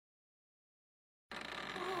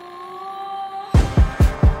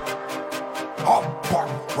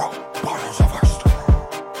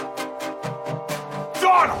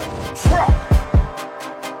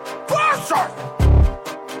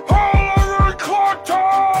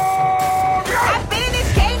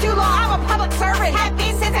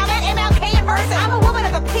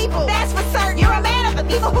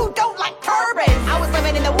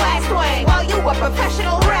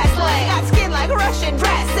professional wrestling. Got skin like Russian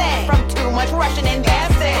dressing from too much Russian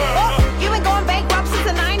investing. You've been going bankrupt since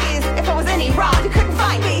the 90s. If it was any wrong, you couldn't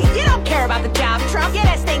find me. You don't care about the job, Trump. You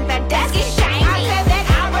just think that desk is shiny. I said that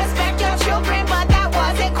I respect your children, but that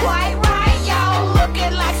wasn't quite right, yo.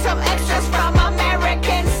 Looking like some extras from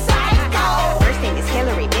American Psycho. First name is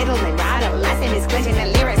Hillary, middle name Rado, last name is Clinton,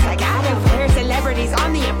 the lyrics like Adam. There are celebrities on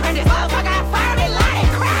The Apprentice. Motherfucker, I fired it like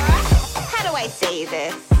crack. How do I say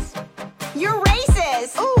this? You're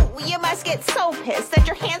racist. Ooh, you must get so pissed that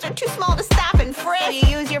your hands are too small to stop and frisk. So you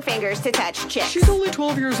use your fingers to touch chicks. She's only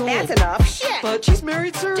 12 years old. That's enough. Shit. But she's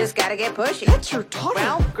married, sir. Just gotta get pushy. That's your daughter.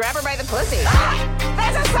 Well, grab her by the pussy. Ah!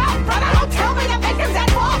 That's assault, brother! Don't tell me the victim's at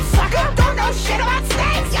fault, sucker! Don't know shit about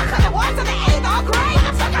snakes! You could've watched on the 8th all great!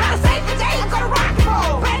 Motherfucker, how to save the day? I'm gonna rock and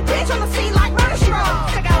roll! Red bitch on the scene like murder she rolls!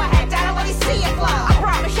 So go ahead, Donna, let me see it flow! I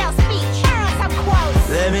brought Michelle's speech. Here are some quotes.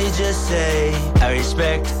 Let me just say, I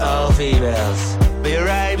respect all females, but your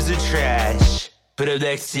rhymes are trash. Put them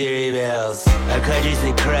next to your emails. Our country's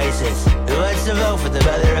in crisis. Who wants to vote for the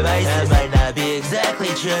mother of ISIS? That might not be exactly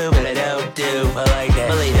true, but I don't do. I like that.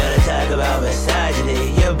 Well, you gotta talk about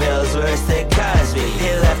misogyny. Your bill's worse than Cosby.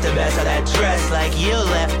 He left a mess on that dress like you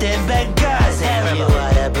left in Benghazi. If you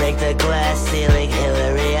wanna break the glass ceiling,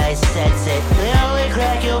 Hillary, I sense it. The only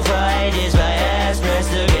crack you'll find is my ass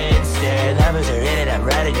pressed against it. Numbers are in it, I'm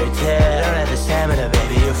riding your tail. You don't have the stamina,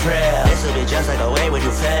 baby, you're frail. This'll be just like a way when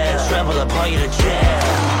you fail. Trouble will point you to jail.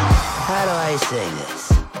 How do I say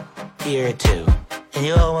this? Year 2, and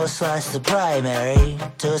you almost lost the primary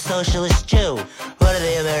to a socialist Jew. What do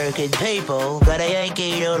the American people got a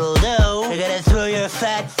Yankee Doodle do? You're gonna throw your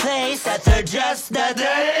fat face that they're just not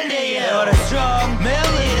that into you. They want a strong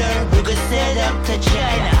male leader who could stand up to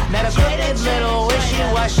China, not a graded little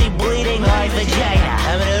wishy-washy bleeding heart vagina.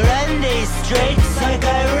 I'm gonna run these streets like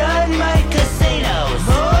I run my casinos.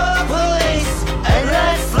 More police and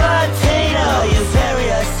less Latino. You bury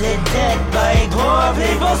us in debt by poor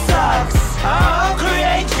people's socks. I'll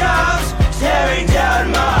create jobs, tearing down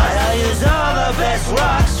mosques. I'll use all the best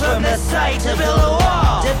rocks from the site to build a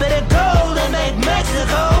wall. Dip it in gold and make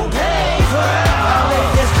Mexico pay for it. I'll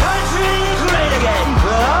make this country great again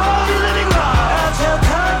for all the living law. I'll tell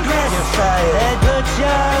Congress you're fired and put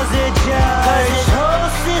Charles in charge. 'Cause this whole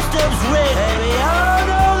system's rigged, and we all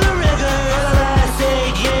know the rigor. For the last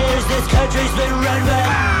 8 years, this country's been run by.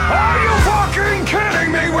 Are you fucking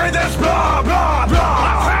kidding me with this blah blah blah?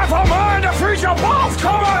 I'll have a mind to freeze you both to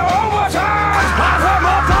my overtime. I've had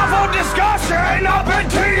my awful discussion up in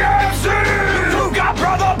TMZ. You got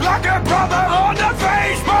brother black and brother on the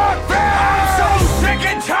Facebook feed. I'm so sick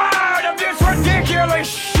and tired of this ridiculous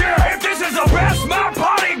shit. If this is the best my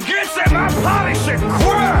party gets, then my party should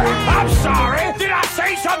quit. I'm sorry, did I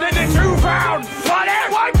say something that you found funny?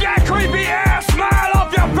 Wipe that creepy ass smile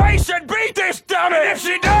off your face and beat this dummy. And if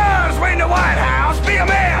she does win the White House, be a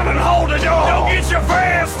man and hold the door. Don't get your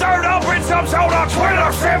fans stirred up in some sort of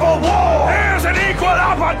Twitter civil war. Here's an equal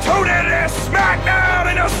opportunity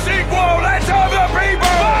smackdown in a sequel. Let's have the people,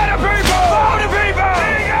 for the people, for the people.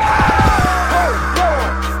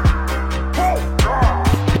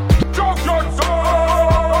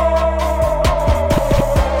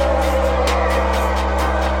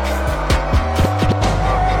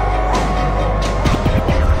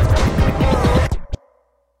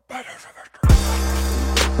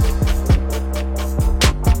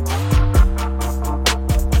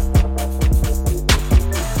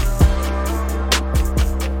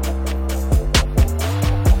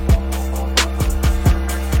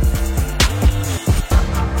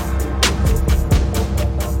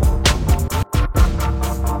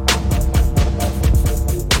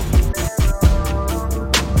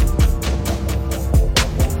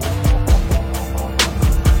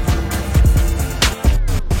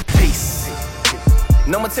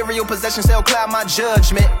 Material possessions shall cloud my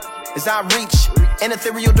judgment as I reach in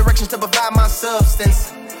ethereal directions to provide my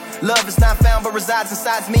substance. Love is not found but resides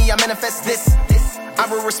inside me. I manifest this. I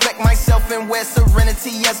will respect myself and wear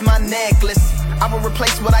serenity as my necklace. I will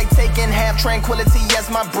replace what I take and have tranquility as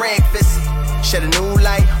my breakfast. Shed a new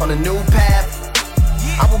light on a new path.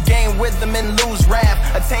 I will gain wisdom and lose wrath,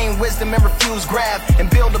 attain wisdom and refuse grab, and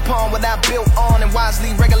build upon what I built on and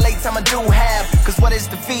wisely regulate time I do have. Cause what is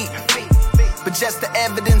defeat? But just the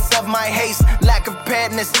evidence of my haste, lack of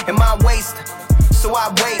preparedness in my waist. So I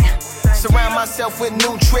wait, surround myself with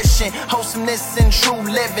nutrition, wholesomeness and true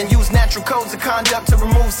living. Use natural codes of conduct to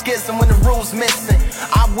remove schism when the rule's missing.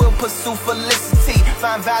 I will pursue felicity,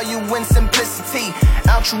 find value in simplicity.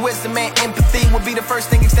 Altruism and empathy will be the first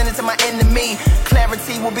thing extended to my enemy.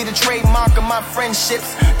 Clarity will be the trademark of my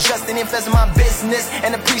friendships. Just an influence of my business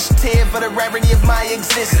and appreciative of the rarity of my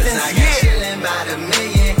existence. Cause I got chillin' by the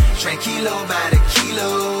million, tranquilo by the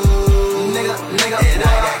kilo. Nigga, and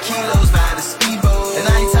I got kilos by the speedboat. And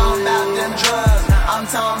I ain't talking about them drugs, I'm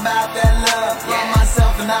talking about that love. For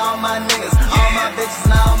myself and all my niggas, all my bitches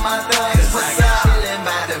and all my thugs. What's up? Chillin'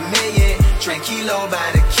 by the million, tranquilo by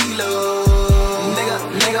the kilo.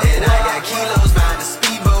 Nigga, and I got kilos by the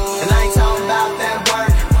speedboat. And I ain't talking about that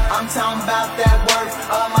work, I'm talking about that worth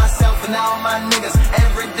of myself and all my niggas.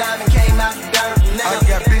 Every diamond came out the dirt. Nigga. I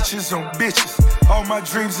got bitches on bitches, all my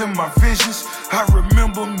dreams and my visions. I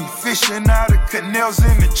remember me fishing out of canals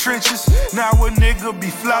in the trenches. Now a nigga be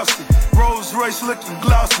flousing, Rolls Royce looking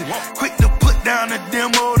glossy. Quick to put down a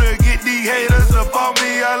demo to get these haters up on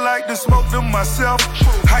me. I like to smoke to myself,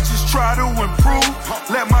 I just try to improve.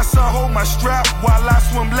 Let my son hold my strap while I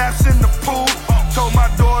swim laps in the pool. Told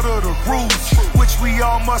my daughter the rules, which we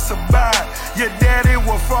all must abide. Your daddy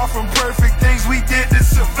was far from perfect, things we did to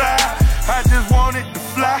survive. I just wanted to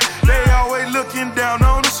fly, they always looking down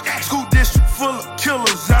on us. School district full of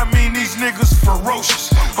killers, I mean these niggas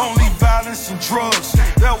ferocious. Only violence and drugs,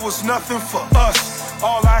 that was nothing for us.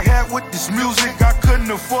 All I had with this music, I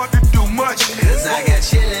couldn't afford to do much. Cause I got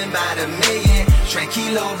chillin' by the million,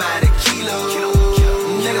 tranquilo by the kilo.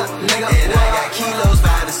 Nigga, and I got kilos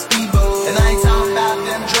by the speedboat. And I ain't talking about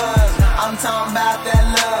them drugs, I'm talking about that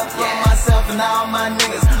love. For myself and all my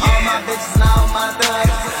niggas, all my bitches and all my thugs.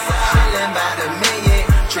 Chillin' by the million,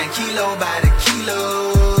 tranquilo by the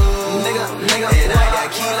kilo. Nigga, and I got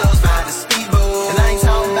kilos by the speedboat. And I ain't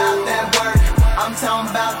talking about that work, I'm talking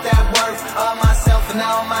about that worth of myself and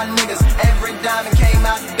all my niggas. Every diamond came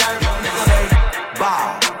out the dirt.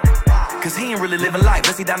 Ball. Cause he ain't really living life.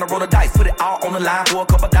 Let's see down the road of dice. Put it all on the line for a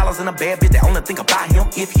couple dollars and a bad bitch that only think about him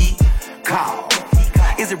if he call.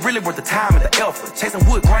 Is it really worth the time and the effort? Chasing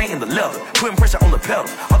wood grain in the leather, putting pressure on the pedal.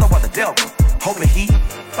 Otherwise the devil, hoping he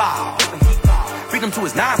fall. Beat him to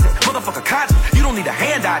his nonsense, motherfucker conscious. You don't need a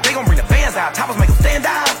handout, they gon' bring the bands out. Toppers make him stand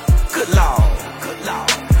out. Good lord, good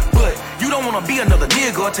lord. But you don't wanna be another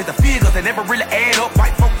nigga or take the figures that never really add up.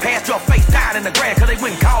 White folk past your face, dying in the grass, cause they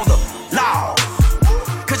wouldn't call the law.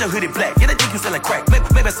 Cause your hoodie black, yeah, they think you sellin' crack.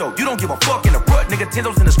 Maybe so, you don't give a fuck in the rut, nigga.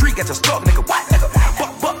 Tendos in the street, got you stuck, nigga. What, nigga?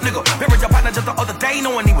 Fuck, nigga. Remember your partner just the other day,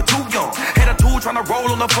 knowing he was too young. Had a tool tryna roll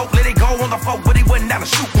on the folk, let it go on the folk, but he wasn't down to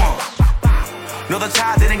shoot one. Another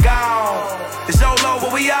child didn't gone. It's your low,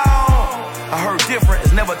 what we on. I heard different,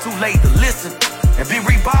 it's never too late to listen and be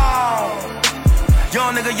reborn.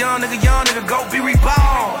 Young nigga, go be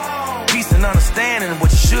reborn. Peace and understanding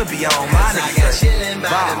what you should be on. My nigga, I got chillin'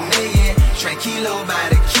 by the million, tranquilo by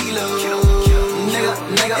the kilo. Nigga,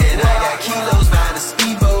 and I got kilos by the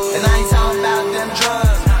speedboat. And I ain't talking about them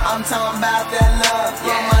drugs, I'm talking about that love.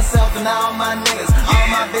 For myself and all my niggas, all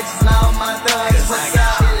my bitches and all my thugs. What's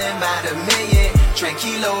up? Chillin' by the million,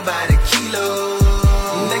 tranquilo by the kilo.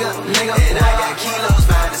 Nigga, and I got kilos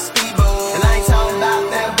by the speedboat. And I ain't talking about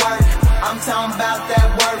that work, I'm talking about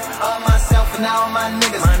that worth of myself and all my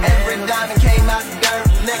niggas. Every diamond came out the dirt,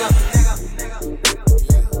 nigga.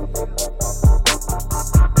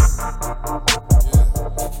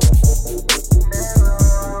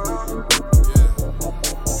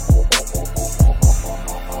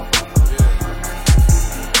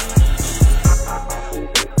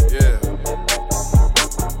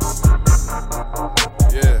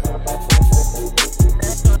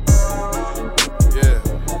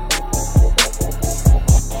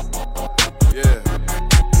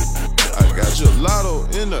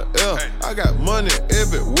 I got money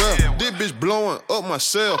everywhere. This bitch blowing up my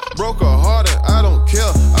cell. Broke her heart and I don't care.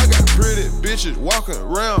 I got pretty bitches walking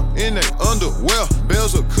around in they underwear.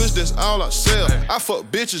 Bells of kush, that's all I sell. I fuck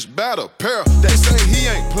bitches by the pair. They say he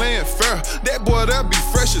ain't playing fair. That boy that be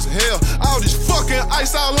fresh as hell. All this fucking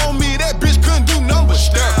ice all on me, that bitch couldn't do nothing but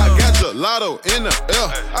stare. I got gelato in the air.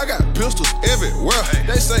 I got pistols everywhere.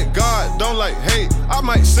 They say God don't like hate. I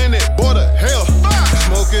might send that boy to hell.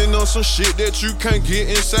 Smoking on some shit that you can't get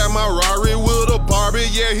inside my Rari with a Barbie.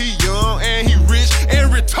 Yeah, he young and he rich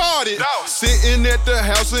and retarded. Sitting at the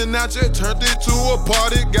house and I just turned it to a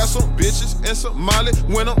party. Got some bitches and some molly.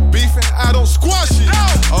 When I'm beefing, I don't squash it.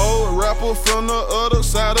 Old rapper from the other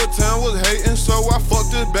side of town was hating, so I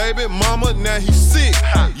fucked his baby mama. Now he sick.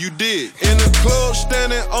 You did. In the club,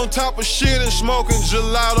 standing on top of shit and smoking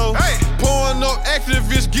gelato. Pouring up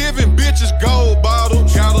activists, giving bitches gold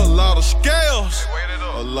bottles. Got a lot of scales,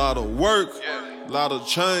 a lot of work, a lot of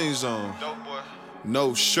chains on.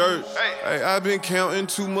 no shirt. Hey, I been counting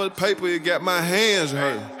too much paper, it got my hands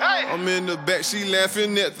hurt. I'm in the backseat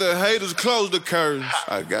laughing at the haters, close the curtains.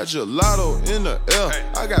 I got gelato in the air,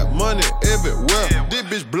 I got money everywhere. This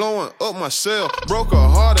bitch blowing up my cell, broke her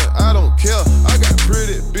heart and I don't care. I got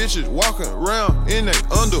pretty bitches walking around in they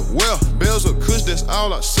underwear. Bells of kush, that's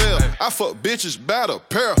all I sell. I fuck bitches by the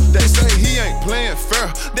pair. They say he ain't playing fair.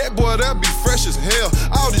 That boy that be fresh as hell.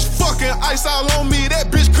 All this fucking ice all on me,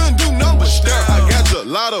 that bitch couldn't do nothing but stare. I got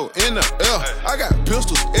gelato in the air, I got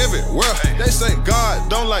pistols everywhere. They say God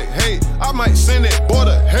don't like hate, I might send that boy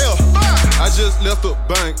to hell. I just left the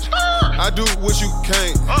bank, I do what you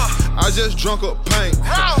can't. I just drunk a pint,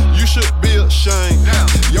 you should be ashamed.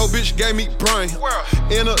 Yo bitch gave me brain,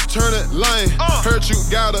 in a turning lane. Heard you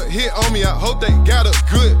got a hit on me, I hope they got a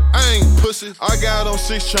good aim. Pussy, I got on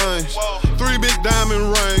 6 chains, 3 big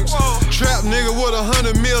diamond rings. Trap nigga with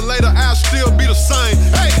 100 mil later, I'll still be the same.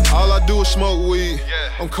 Hey, all I do is smoke weed,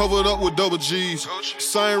 I'm covered up with double G's.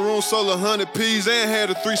 Same room, sold 100 P's and had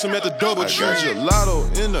a threesome at the double G. I got gelato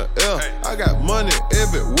in the air, I got money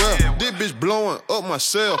everywhere. This bitch blowing up my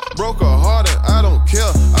cell, broke her heart and I don't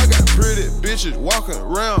care. I got pretty bitches walking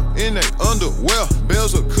around in they underwear.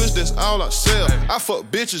 Bells of kush, that's all I sell. I fuck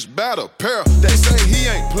bitches by the pair. They say he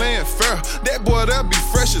ain't playing fair. That boy that be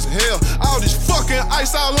fresh as hell. All this fucking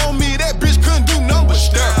ice all on me, that bitch couldn't do nothing but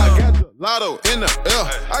stare. I got gelato in the air,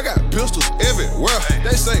 I got pistols everywhere.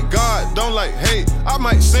 They say God don't like hate, I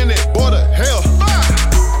might send that boy to hell.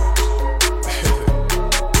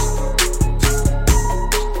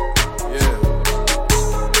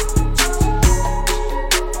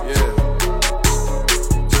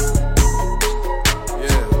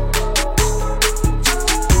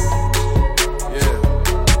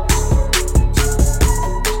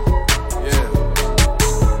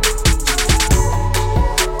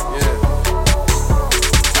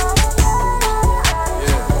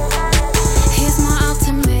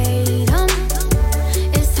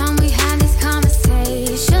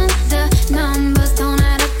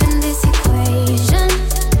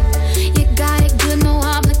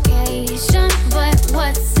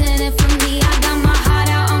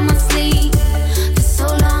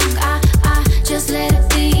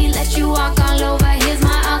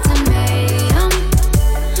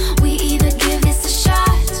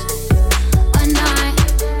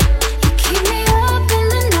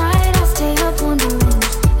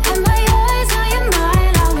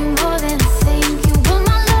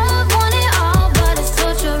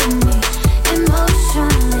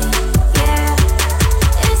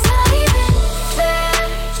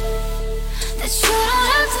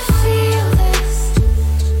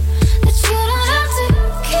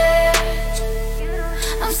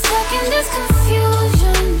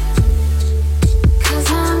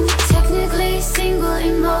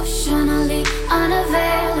 Emotionally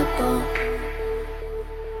unavailable.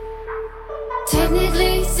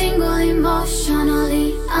 Technically single,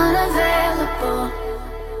 emotionally unavailable.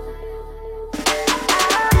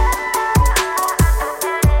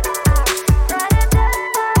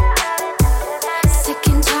 Sick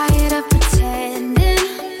and tired of pretending.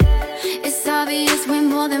 It's obvious we're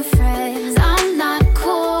more than friends. I'm not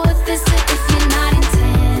cool with this if you're not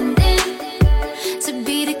intending to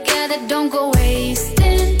be together. Don't go wasting.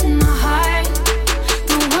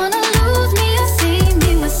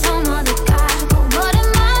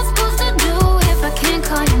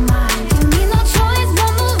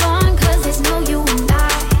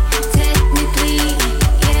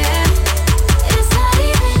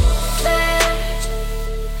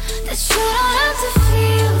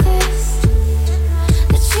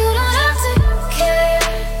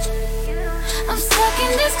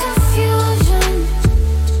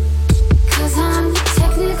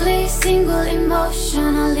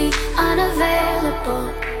 Emotionally unavailable.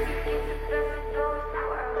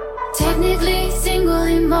 Technically single,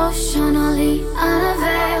 emotionally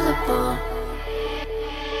unavailable.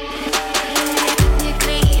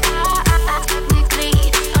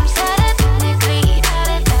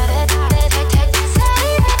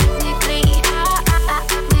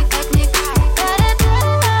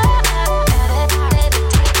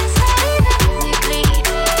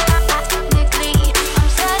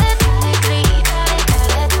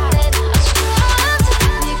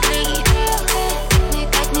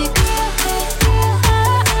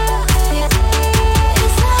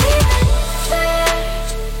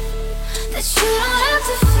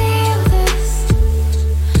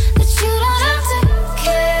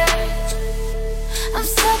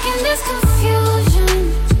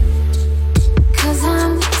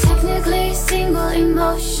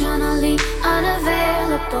 Emotionally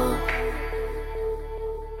unavailable.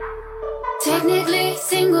 Technically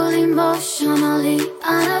single, emotionally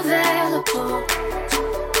unavailable.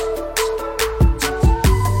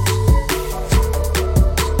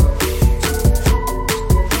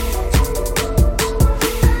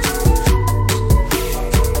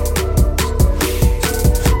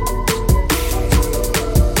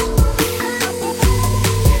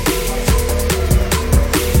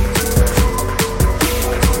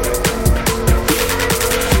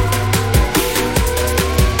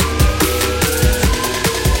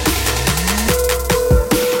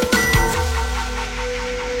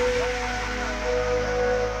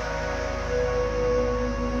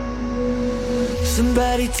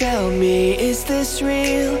 Somebody tell me, is this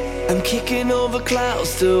real? I'm kicking over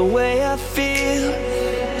clouds the way I feel,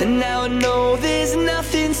 and now I know there's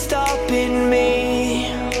nothing stopping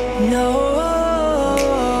me. No,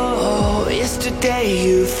 yesterday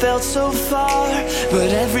you felt so far,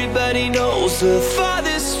 but everybody knows the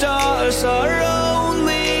farthest stars are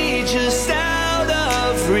only just out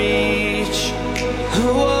of reach.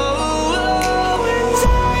 Whoa.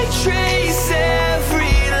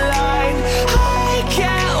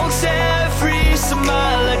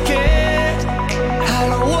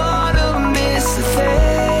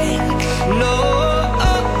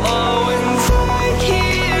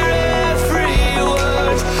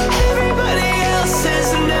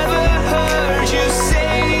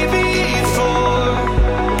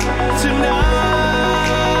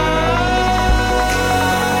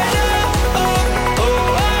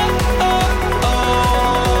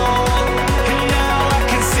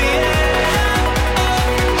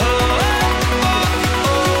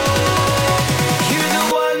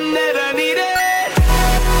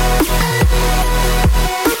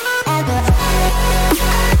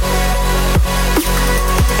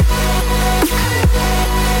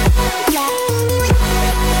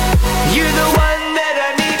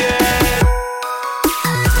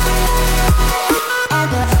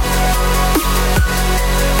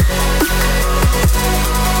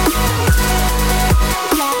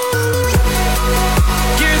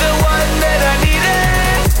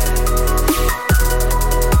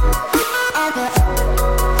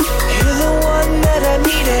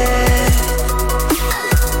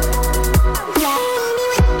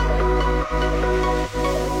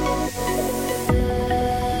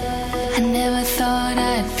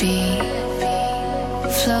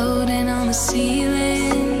 Floating on the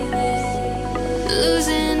ceiling,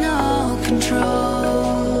 losing all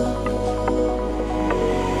control.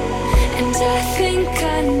 And I think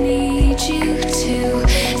I need you too.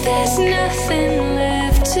 There's nothing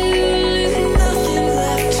left to lose, nothing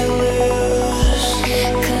left to lose.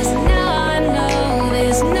 'Cause now I know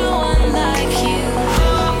there's no one like you.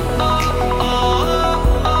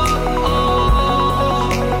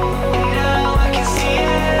 Now I can see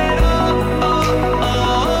it.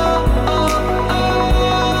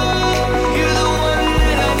 You're the one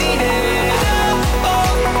that I needed.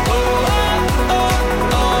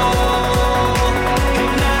 And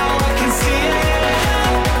now I can see it.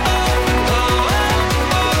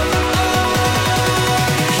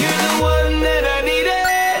 You're the one that I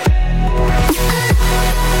needed.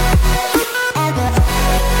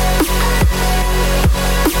 You're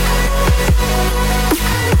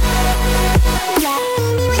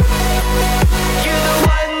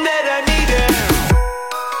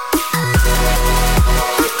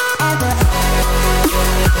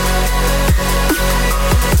the one that I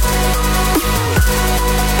needed.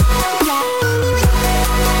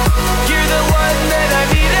 You're the one that I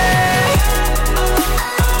needed.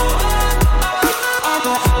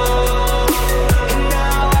 And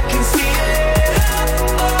now I can see it.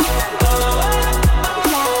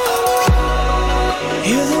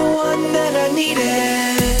 You're the one that I needed.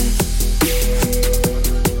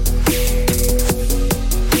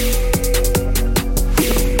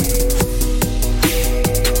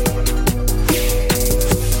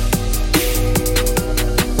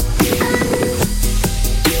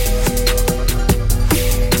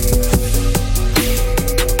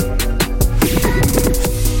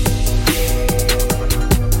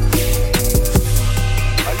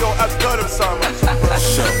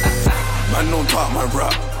 Man don't talk, man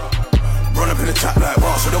rap. Run up in the chat like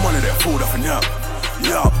boss, so the money that food up and yap.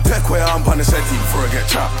 Yo, take where I'm on the setting before I get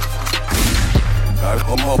chopped.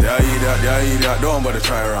 I'm up, yeah, idiot, don't bother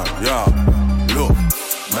try around. Yo, look,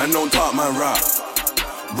 man don't talk, man rap.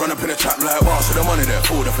 Run up in the chat like boss, so the money that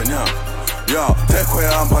food up and yap. Yo, take where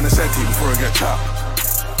I'm on the setting before I get chopped.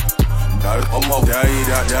 I'm up, yeah,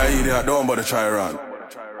 idiot, don't bother try around.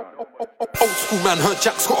 Old school man heard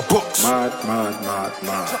Jack's got a box. Mad.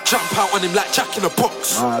 Jump out on him like Jack in a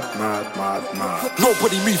box. Mad.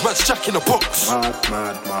 Nobody move, man's Jack in a box.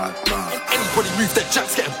 Mad. Anybody move, that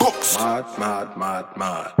Jack's getting boxed. Mad.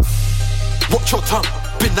 Watch your tongue,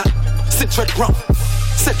 been that since red rum.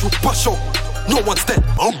 Said you bust your, no one's dead.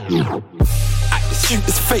 Act this shoot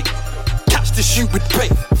is fake. Catch this shoot with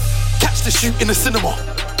bait. Catch this shoot in the cinema.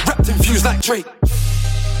 Wrapped in views like Drake.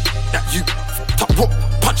 That you top what?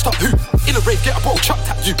 Punched up who? In a rave, get a bottle chucked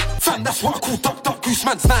at you. Fam, that's what I call duck goose.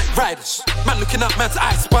 Man's night riders. Man looking up, man's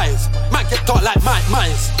eye spires. Man get dark like Mike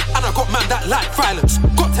Myers. And I got man that like violence.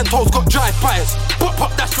 Got 10 toes, got drive-bys.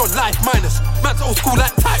 Pop, that's your life minus. Man's old school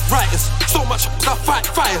like typewriters. So much I fight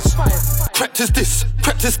fires. Crept is this,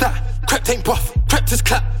 crept is that. Crept ain't buff, crept is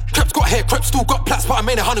clap. Crep's got hair, Crep still got plats, but I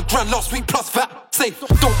made 100 grand last week plus VAT. Safe,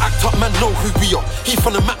 don't act up, man, know who we are. He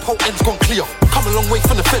from the map, whole end's gone clear. Come a long way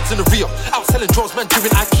from the feds in the rear. Out selling drugs, man,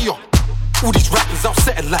 doing IKEA. All these rappers out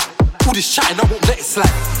setting like. All this chatting, I won't let it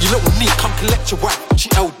slide. You little need, come collect your wife.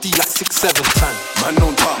 She LD like 6-7 times. Man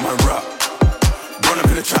don't talk, man rap. Run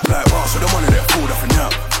up in the trap like wow, so the money that pulled up and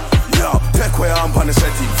out. Yo, take where I'm on the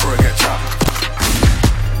set before I get chopped.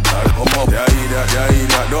 Yeah, eat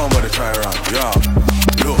that, don't bother try around. Yeah,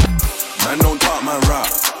 look, man don't talk, man rap.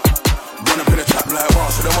 Run up in the trap like wow,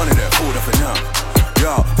 so the money that pulled up and out.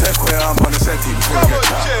 Yo, take where I'm on the set before I get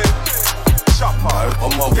chopped.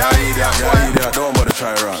 Yeah, eat that, don't bother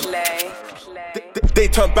try around. They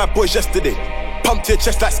turned bad boys yesterday. Pumped your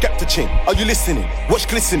chest like Skepta Ching. Are you listening? Watch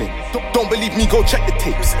glistening. Don't believe me, go check the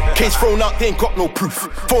tapes. Case thrown out, they ain't got no proof.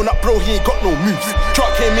 Phone up, bro, he ain't got no moves.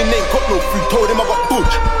 Truck came in, they ain't got no food. Told him I got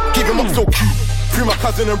budge. Give him up so cute. Free my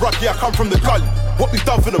cousin and Rocky, I come from the gully. What we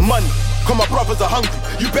done for the money? Cause my brothers are hungry.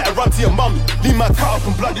 You better run to your mummy. Leave my cut up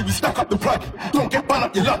and bloody, we stack up the plug. Don't get bun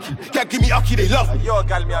up, you're lucky. Can't give me ucky, they love me.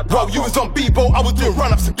 While you was on B-Boat, I was doing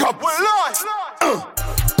run-ups and cubs.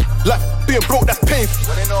 Like being broke, that's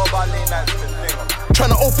painful.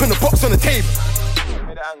 Trying to open the box on the table.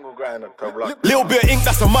 Little bit of ink,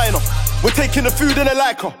 that's a minor. We're taking the food and the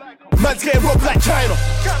liquor. Man's getting robbed like China.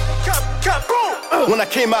 When I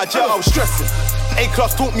came out of jail, I was stressing.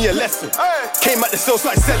 A-class taught me a lesson. Came out the cells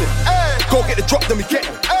like selling. Go get the drop, then we get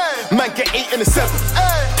it. Man get 8 and a 7.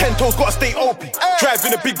 10 toes, gotta stay open.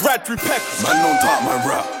 Driving a big ride through Peckers. Man don't talk, man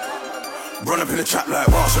rap. Run up in the trap like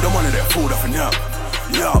wow, so the money that pulled up and out.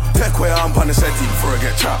 Yo, take where I'm on the set before I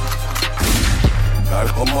get chopped.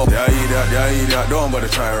 Yeah, eat that, don't bother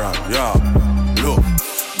try around. Yeah, look,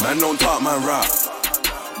 man don't talk, man rap.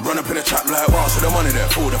 Run up in the trap like wow, so the money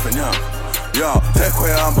that pulled up and out. Yo, take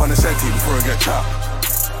where I'm on the set before I get chopped.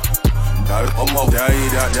 Yeah,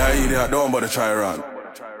 eat that, don't bother try around.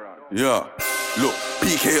 Yeah, look,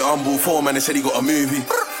 PK humble 4 man, they said he got a movie.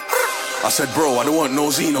 I said, bro, I don't want no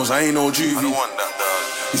Xenos, I ain't no juvie. I don't want that.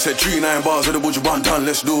 He said 3-9 bars of the Buju Ban done,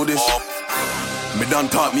 let's do this. Me done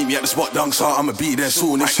talk, meet me at the spot down south, I'ma be there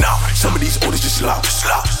soonish. Some of these orders just loud.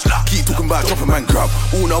 Keep talking about dropping man grab.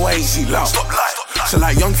 Oh no, I ain't seen loud. So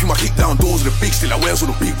like young film, I kick down doors with the big still. I wears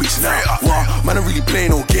all the big wigs now. Wow, man, I really play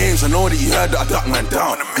no games. I know that you heard that I duck man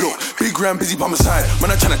down. Look, big ram busy by my side.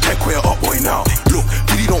 Man, I tryna take where up boy now. Look,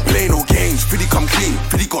 Fiddy don't play no games. Fiddy come clean,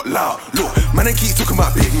 Fiddy got loud. Look, man, I keep talking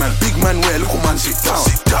about big man. Big man where, look, man, sit down.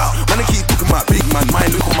 Man, I keep talking about big man.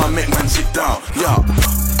 Mine, look, my make man, sit down. Yeah.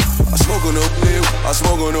 I smoke on the blue, I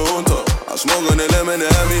smoke on the hunter. I smoke on the lemon and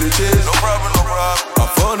hand me the chase. No problem. I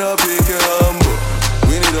found a big humble.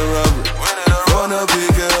 We need a robbery. Found a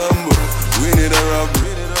big humble. We need a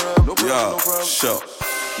robbery. Yeah, sure.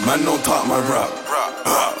 Man don't talk, man rap.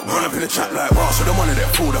 Run up in the trap like wow, so the money that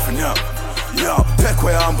pulled up and out. Yeah, take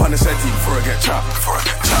where I'm on the set before I get chopped.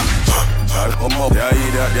 Yeah,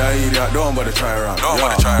 eat that, don't bother try around.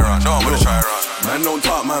 Man don't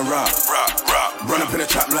talk, man rap. Run up in the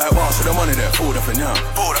trap like wow, so the money that pulled up and out.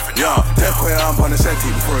 Yeah, take where I'm on the set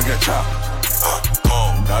before I get chopped.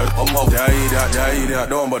 Yeah, eat that,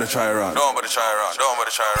 don't bother try around.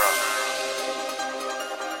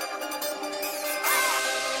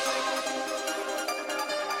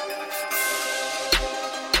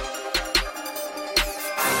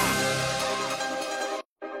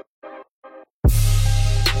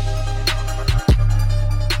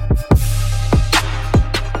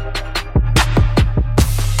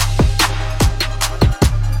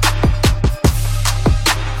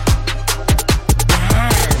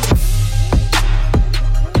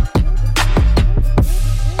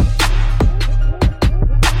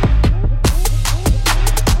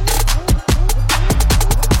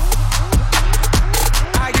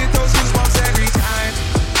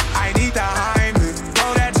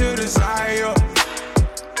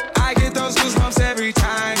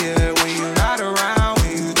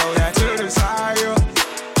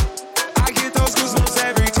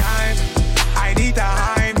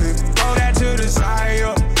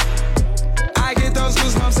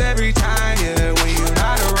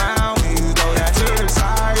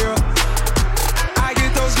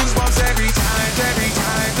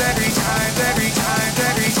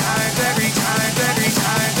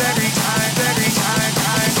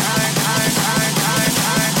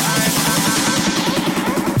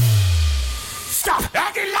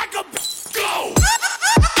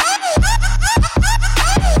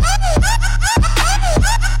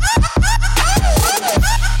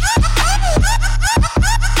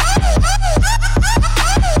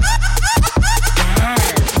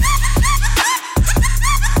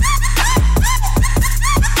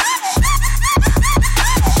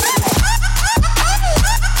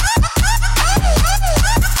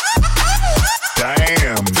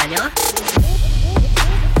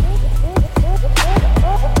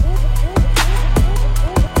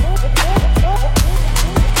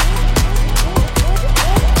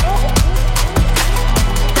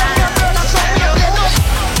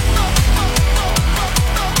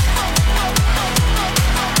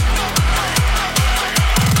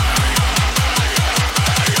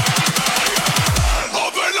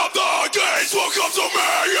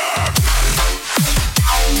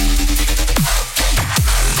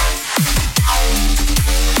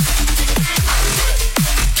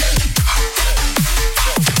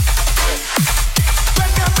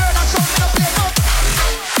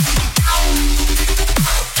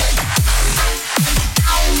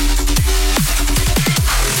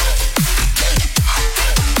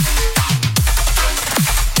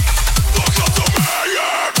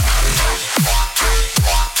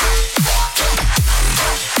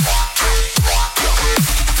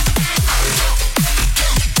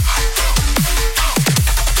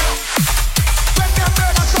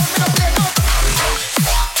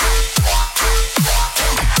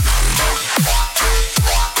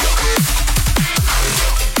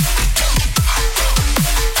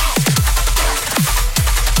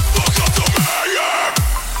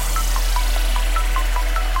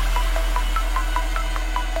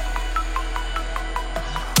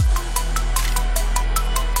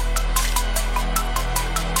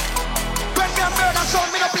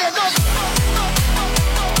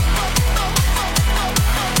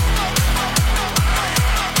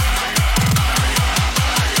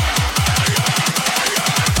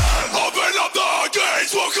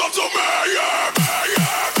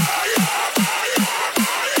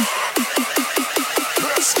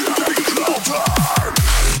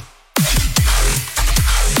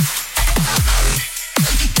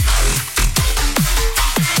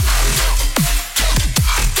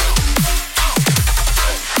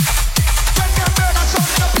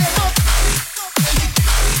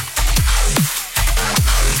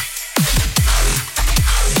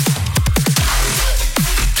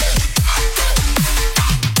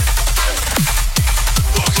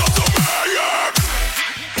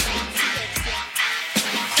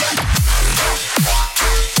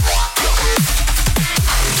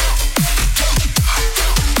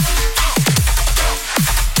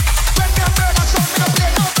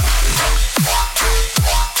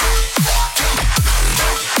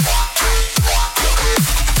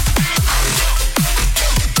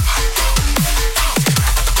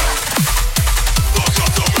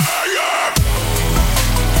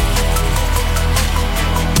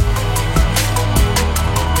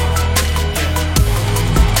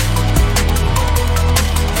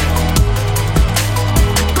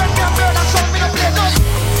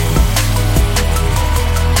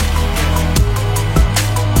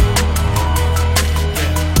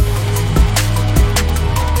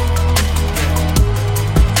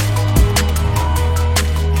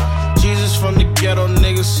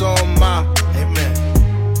 niggas, so am I.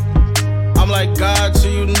 Amen. I'm like God to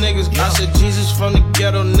you niggas. I said Jesus from the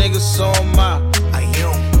ghetto, niggas, so am I. I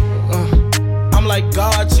am. I'm like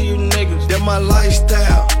God to you niggas. That my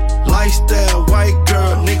lifestyle, lifestyle. White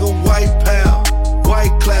girl, nigga, white pal.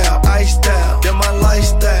 White cloud, ice style. That my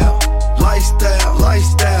lifestyle, lifestyle,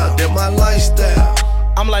 lifestyle. That my lifestyle.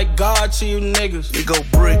 I'm like God to you niggas. It go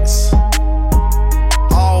bricks,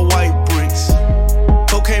 all white bricks.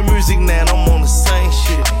 Cocaine music now, I'm on the same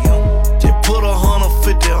shit. Just put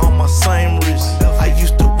 150 on my same wrist. I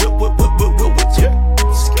used to whip, yeah.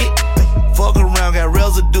 Skit. Fuck around, got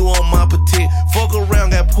residue on my petite. Fuck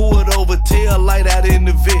around, got pulled over, tail light out in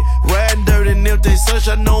the vid. Riding dirty, and if they search,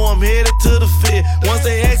 I know I'm headed to the fit. Once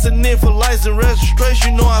they accident for license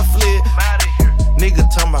registration, you know I fled. Nigga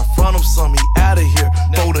talking about front of some, he outta here.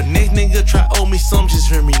 For the next nigga try owe me some,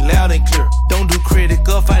 just hear me loud and clear. Don't do credit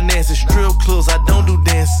or finances, strip clubs, I don't do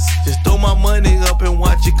dances. Just throw my money up and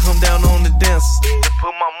watch it come down on the dancers. Just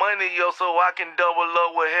put my money up so I can double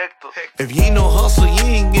up with Hector. If you ain't no hustle, you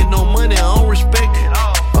ain't get no money, I don't respect it.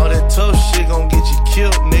 All that tough shit gon' get you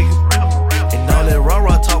killed, nigga. And all that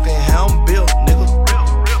rah-rah talking how I'm built, nigga.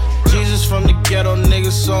 Jesus from the ghetto,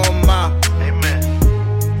 niggas, so am I. Amen.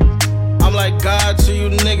 I'm like God to you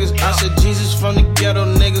niggas. I said Jesus from the ghetto,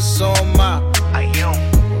 niggas, so am I. I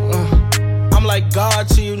am. I'm like God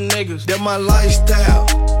to you niggas. That my lifestyle,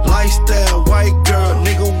 lifestyle. White girl,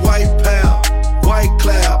 nigga, white pal. White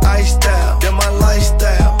cloud, ice style. That my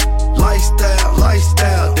lifestyle, lifestyle,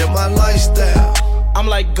 lifestyle. That my lifestyle. I'm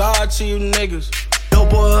like God to you niggas. Yo,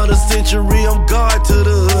 boy of the century, I'm God to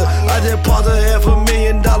the hood. I just bought a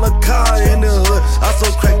 $500,000 car in the hood. I so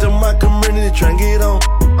cracked in my community, tryna get on.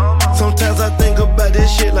 Sometimes I think about this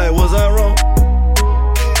shit like, was I wrong?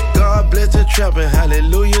 God bless the trap and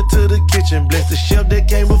hallelujah to the kitchen. Bless the chef that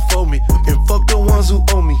came before me and fuck the ones who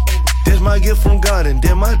owe me. That's my gift from God and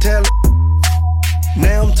that's my talent.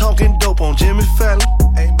 Now I'm talking dope on Jimmy Fallon.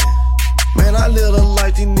 Amen. Man, I live a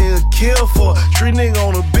life these niggas kill for. Street nigga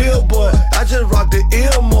on a billboard. I just rock the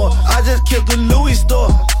Ilmore. I just killed the Louis store.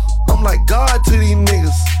 I'm like God to these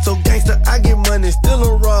niggas. So gangsta, I get money, still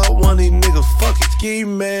a rob one of these niggas. Fuck it. Ski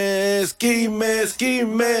mask, ski mask, ski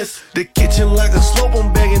mask. The kitchen like a slope,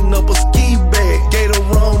 I'm bagging up a ski bag. Gave the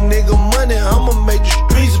wrong nigga money, I'ma make the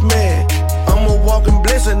streets mad. I'm a walking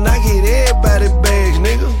blessing, I get everybody bags,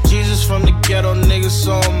 nigga. Jesus from the ghetto, niggas,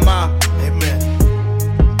 so am I. Amen.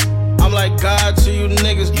 I'm like God to you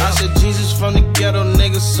niggas. I said Jesus from the ghetto,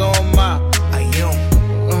 niggas, so am I. I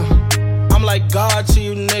am. I'm like God to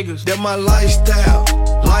you niggas. That my lifestyle,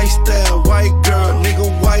 lifestyle. White girl, nigga,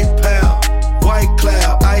 white pal. White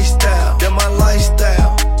cloud, ice style. That my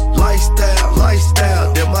lifestyle, lifestyle,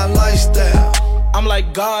 lifestyle. That my lifestyle. I'm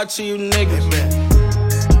like God to you niggas. Amen.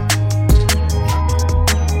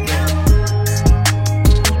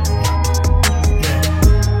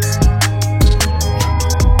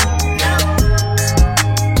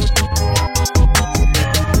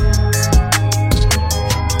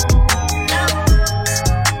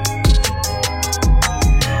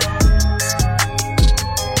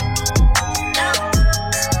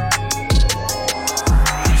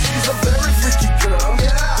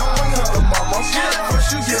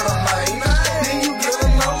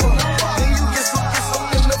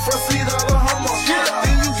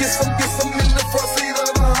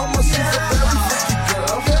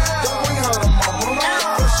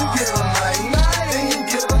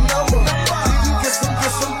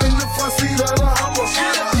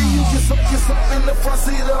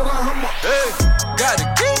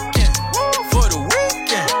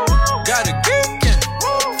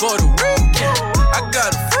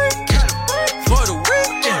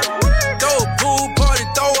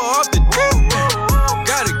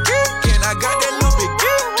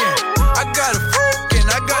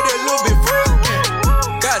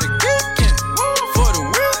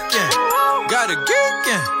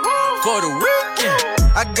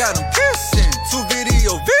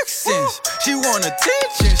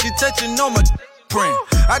 Touching on my print.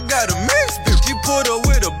 I got a mix bitch, she put her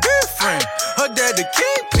with a big friend. Her dad the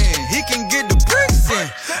kingpin, he can get the bricks in.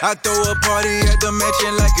 I throw a party at the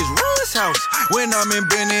mansion like it's Ron's house. When I'm in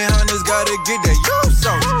Benihana's, gotta get that yo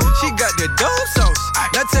sauce. She got that dove sauce.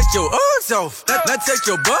 Now take your U's off. Now take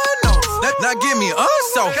your bun off. Now give me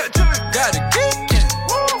us off. Got a geekin'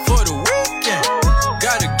 for the weekend.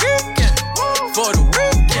 Got a geekin' for the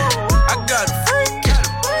weekend. I got a freakin'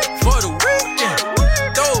 for the weekend.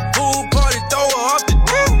 Throw a pool party, throw her off the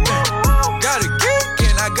deep end. Got a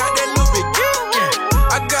geekin', I got that little bit geekin'.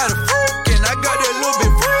 I got a freakin', I got that little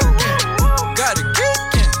bit freakin'. Got a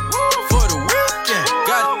geekin' for the weekend.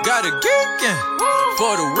 Got a geekin'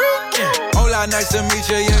 for the weekend. Hola, Hola, nice to meet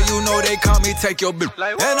you. Yeah, you know they call me take your bitch.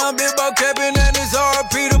 And I'm big about Kevin and it's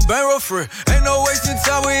RP to Barrel Free. Ain't no wasting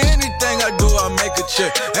time with anything I do, I make a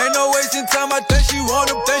check. Ain't no wasting time, I think she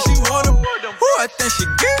want him, Ooh, I think she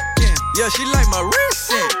geeking. Yeah, she like my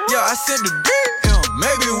recent. Yeah, I sent the DM.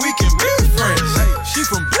 Maybe we can be friends. She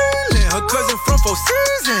from Berlin, her cousin from Four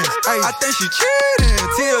Seasons. I think she cheating.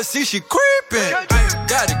 TLC, she creeping.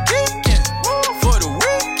 Got a geeking for the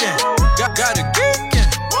weekend. Got a geeking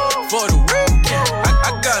for the weekend.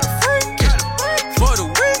 I got a freaking for the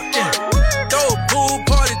weekend. Throw a pool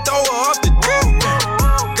party, throw her off the deck.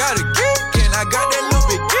 Got a geeking, I got that little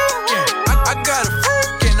bit geeking. I got a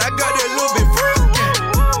freaking, I got that little bit freaking.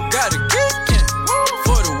 Got a geeking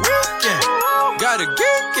for the weekend. Got a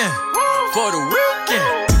geeking for the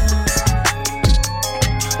weekend.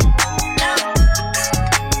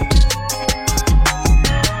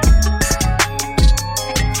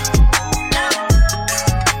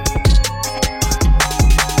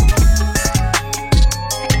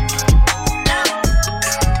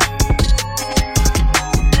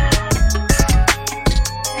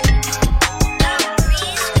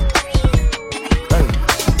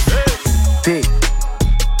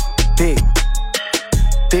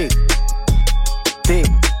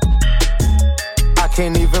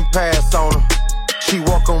 Pass on her. She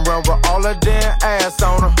walkin' around with all her damn ass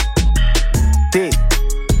on her. Dick,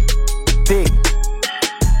 dick,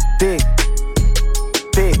 dick,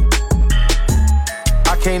 dick.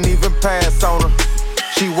 I can't even pass on her.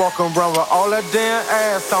 She walkin' around with all her damn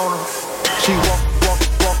ass on her. She walk.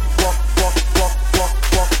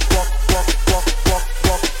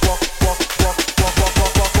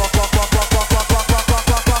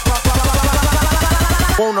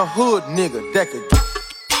 Want a hood nigga that could.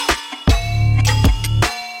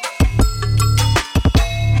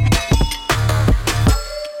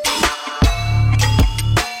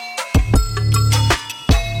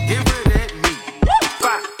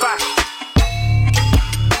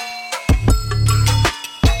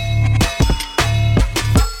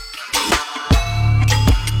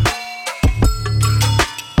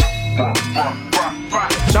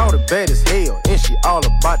 Bad as hell, and she all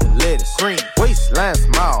about the lettuce. Green waistline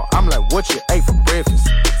smile, I'm like, what you ate for breakfast?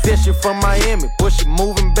 Said she from Miami, but she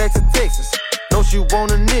moving back to Texas. Know she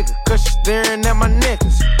want a nigga, cause she staring at my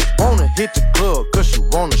necklace. Wanna hit the club, cause she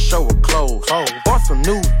wanna show her clothes. Bought some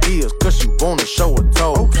new deals, cause she wanna show her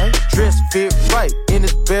toes. Dress fit right, and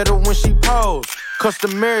it's better when she pose.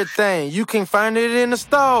 Customary thing, you can't find it in the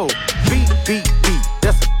store. Beat,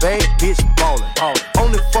 that's a bad bitch ballin'.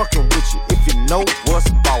 Only fucking with you if you know what's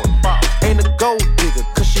ballin'. Ain't a gold digger,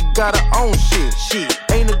 cause she got her own shit.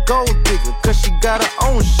 Ain't a gold digger, cause she got her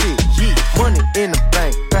own shit. Money in the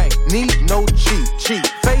bank, need no cheat.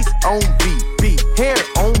 Face on beat, hair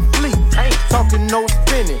on fleek. Ain't talking no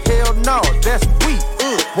spinning, hell no, that's weak.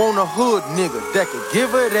 Want a hood nigga that could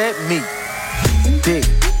give her that meat. Dick.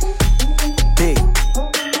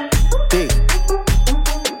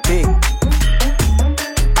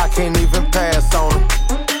 Can't even pass on her.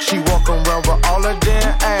 She walkin' around with all her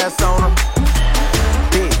damn ass on her.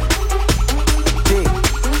 Dick.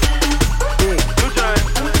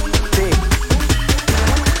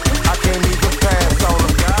 I can't even pass on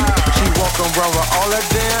her. She walkin' around with all her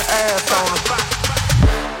damn ass on her.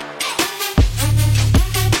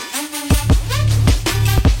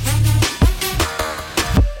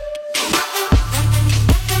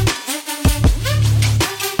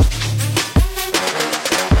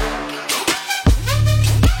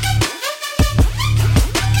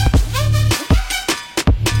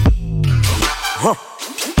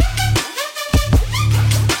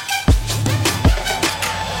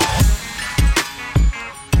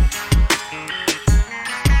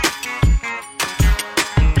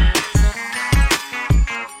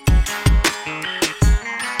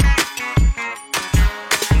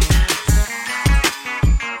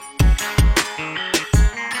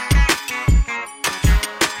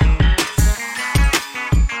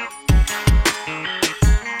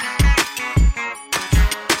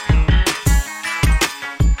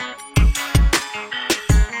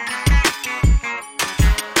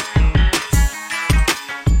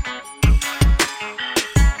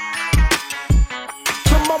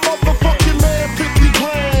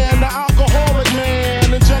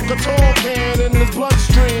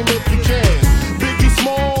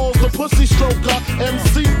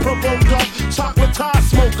 MC provoker, chocolate tie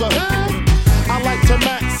smoker. I like to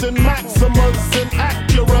max and maximas and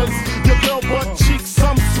Acuras. Your girl butt cheeks,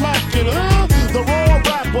 I'm smacking. The raw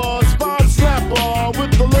rapper, spine snapper,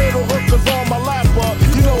 with the little hookers on my lapper.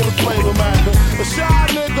 You know the flavor matter. A shy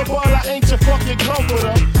nigga, but I ain't your fucking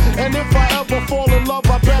comforter. And if I ever fall in love,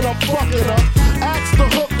 I bet I'm fucking her.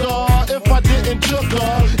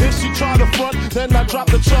 sugar. If she try to front, then I drop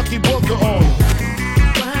the Chucky Booker on her.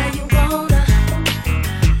 Why you wanna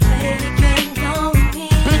play the game on me?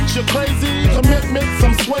 Bitch, you're crazy, commitments,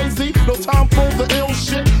 I'm Swayze. No time for the ill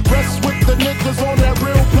shit. Rest with the niggas on that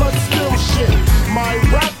real blood still shit. My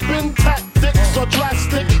rapping tactics are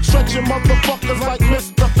drastic, stretching motherfuckers like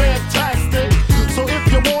Mr. Fantastic. So if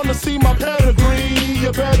you wanna see my pedigree,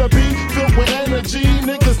 you better be filled with energy.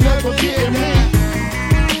 Niggas never getting me.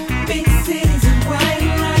 Big cities and bright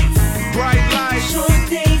lights, short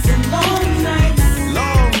days and long nights,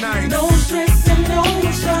 no stress and no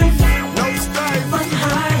strife, I'm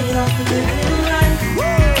high off of living life.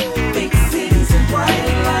 Big cities and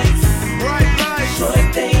bright lights, short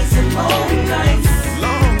days and long nights,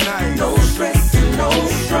 no stress and no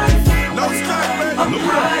strife, I'm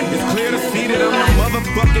high. It's clear to see that I'm a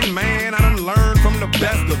motherfucking man. I done learned from the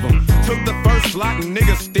best of them. Took the first slot and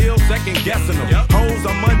niggas still second guessing them. Hoes,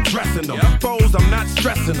 I'm undressing them. Foes, I'm not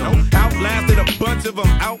stressing them. Outlasted a bunch of them,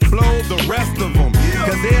 outflowed the rest of them.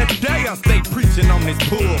 Cause every day I stay preaching on this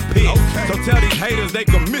pulpit. So tell these haters they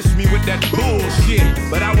can miss me with that bullshit.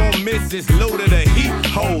 But I won't miss this load of the heat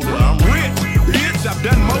holder. I'm rich, bitch, I've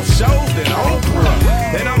done more shows than Oprah.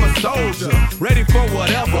 And I'm a soldier, ready for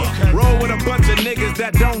whatever. Roll with a bunch of niggas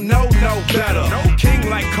that don't know no better. King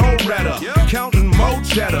like Colretta, counting more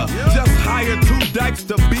cheddar. Just hired 2 dykes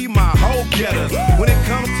to be my hoe getters. When it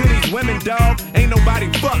comes to these women, dawg, ain't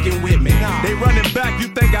nobody fucking with me. They running back, you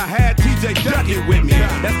think I had TJ Duckett with me.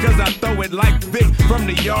 That's cause I throw it like Vic from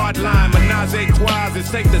the yard line. Menage a trois, it's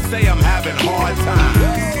safe to say I'm having hard times.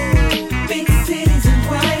 Big cities and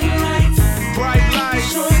bright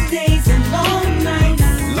lights, short days and long nights,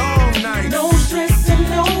 no stress and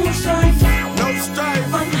no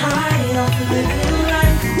strife, I'm high off of living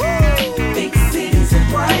life. Big cities and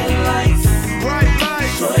bright lights,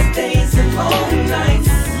 short days and long nights,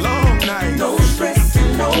 no stress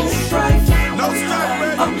and no strife,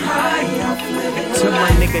 I'm high off of living life. To my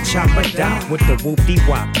nigga Chopper Dot with the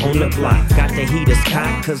whoop-de-wop on the block. Got the heaters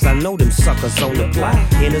cocked, cause I know them suckers on the block.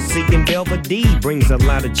 Hennessy and Belvedere brings a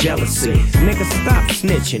lot of jealousy. Nigga, stop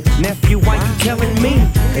snitching. Nephew, why you telling me?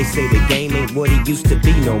 They say the game ain't what he used to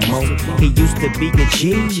be no more. He used to be a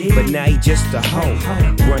G, but now he just a hoe.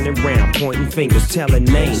 Running around, pointing fingers, telling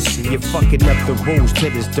names. You're fucking up the rules to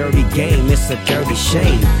this dirty game. It's a dirty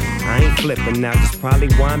shame. I ain't flipping out, that's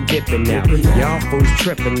probably why I'm dipping out. Y'all fools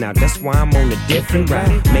tripping out, that's why I'm on a different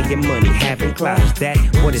route. Making money, having clouds, that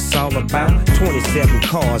what it's all about. 27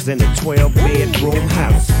 cars in a 12-bedroom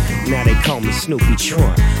house. Now they call me Snoopy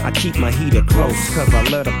Trump. I keep my heater close, cause I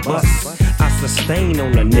love to bust. I sustain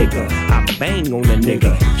on a nigga, I bang on a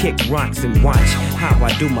nigga. Kick rocks and watch how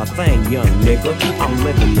I do my thing, young nigga. I'm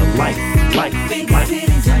living the life. Big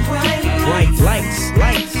cities and bright lights,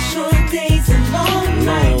 short days and long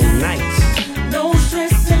nights, no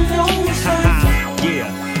stress and no strife, yeah,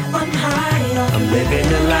 I'm high off I'm living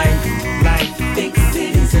the life. Big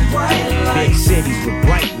cities and bright lights, big cities with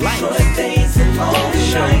bright lights, short days and long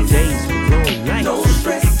nights, no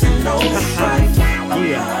stress and no strife,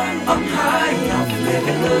 yeah, I'm high off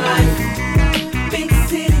living the life. Big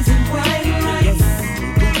cities and bright lights,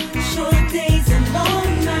 short days and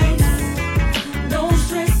long nights, no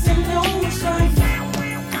stress and no strife,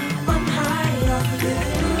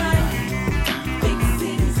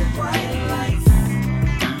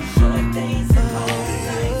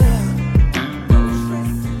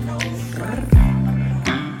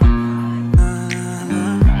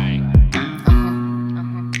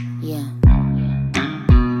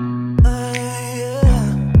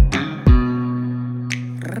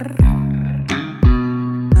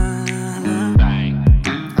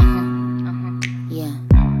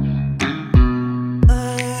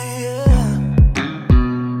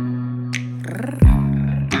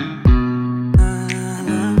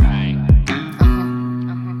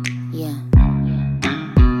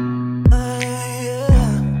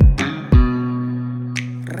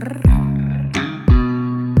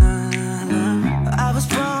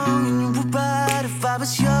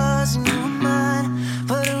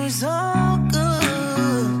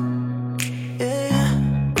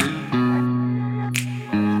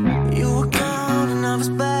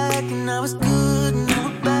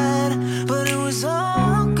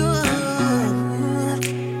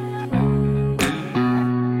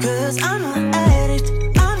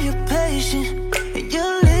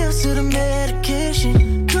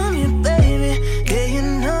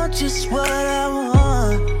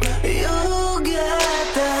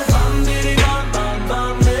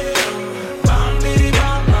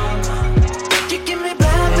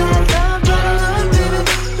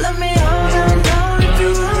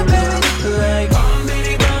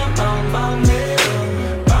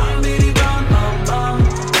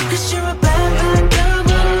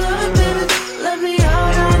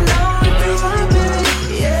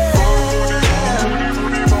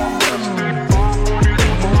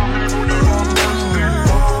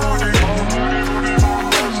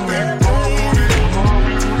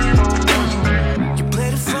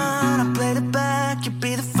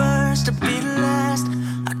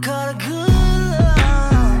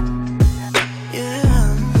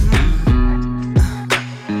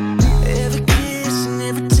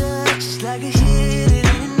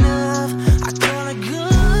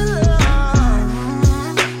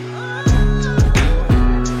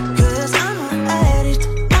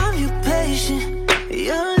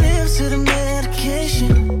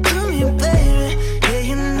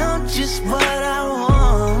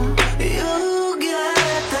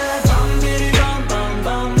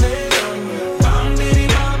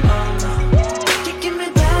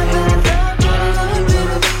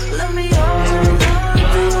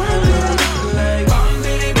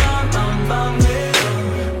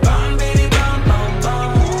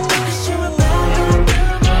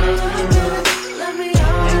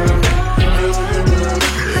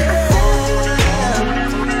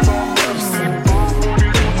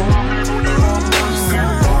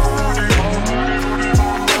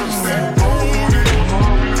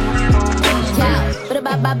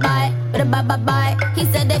 bye-bye, bye-bye. He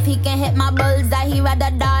said if he can hit my bullseye, he rather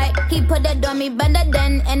die. He put it on me better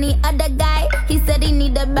than any other guy. He said he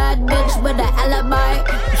need a bad bitch with an alibi.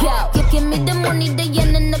 Yo, give me the money, the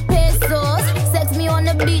yen and the pesos. Sex me on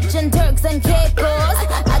the beach in Turks and Caicos.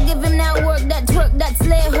 I give him that work, that twerk, that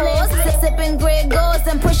slay horse. Sipping Grey Goose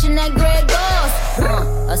and pushing that Grey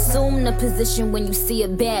Goose. Assume the position when you see a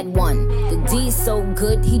bad one. The D's so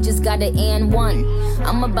good, he just got an and one.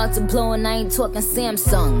 I'm about to blow and I ain't talking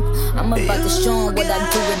Samsung. I'm about to show him what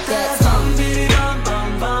I do with that tongue.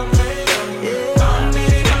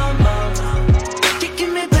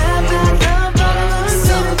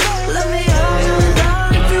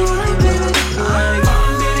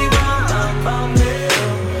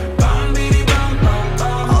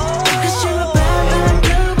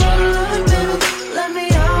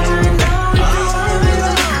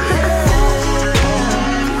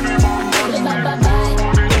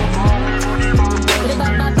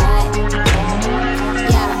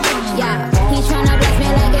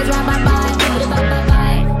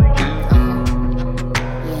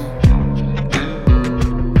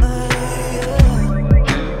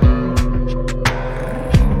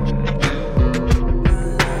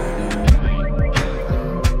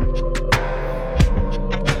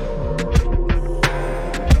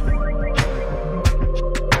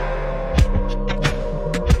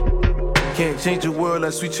 Change the world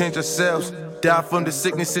as we change ourselves. Die from the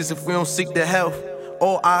sicknesses if we don't seek the health.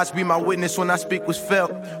 All eyes be my witness when I speak was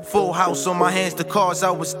felt. Full house on my hands, the cards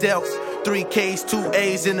I was dealt. 3 Ks, 2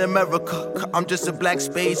 A's in America. I'm just a black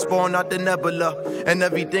space born out the nebula. And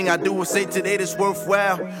everything I do is say today that's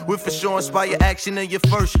worthwhile. With for sure inspire action in your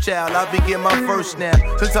first child. I begin my first now.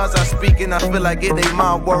 Sometimes I speak and I feel like it ain't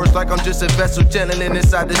my words. Like I'm just a vessel channeling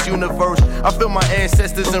inside this universe. I feel my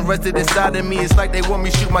ancestors invested inside of me. It's like they want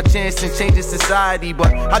me to shoot my chance and change the society.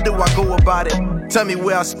 But how do I go about it? Tell me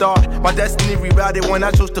where I start. My destiny rerouted when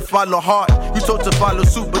I chose to follow heart. You chose to follow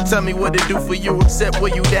suit, but tell me what it do for you. Except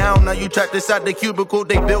when you down, now you trapped inside the cubicle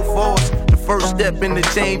they built for us. The first step in the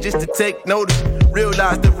change is to take notice.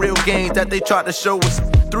 Realize the real gains that they try to show us.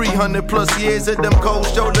 300 plus years of them cold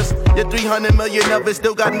shoulders. Yeah, 300 million of it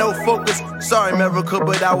still got no focus. Sorry, America,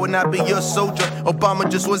 but I will not be your soldier. Obama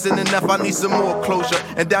just wasn't enough, I need some more closure.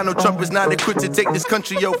 And Donald Trump is not equipped to take this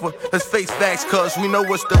country over. Let's face facts, cause we know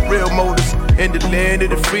what's the real motives. In the land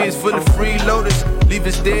of the free is full of freeloaders. Leave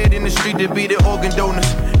us dead in the street to be the organ donors.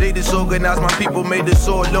 They disorganized my people, made us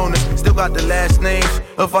all loners. Still got the last names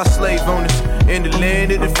of our slave owners. In the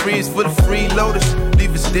land of the free is full of freeloaders.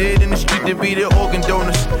 Leave us dead in the street to be the organ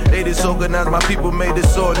donors. They disorganized my people, made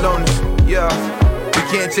us all loners. Yeah, we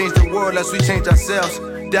can't change the world unless we change ourselves.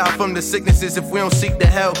 Die from the sicknesses if we don't seek the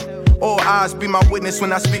help. All eyes be my witness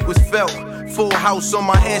when I speak was felt. Full house on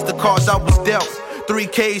my hands, the cards I was dealt. 3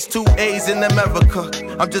 Ks, 2 A's in America.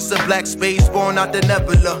 I'm just a black space born out the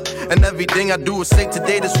nebula. And everything I do is say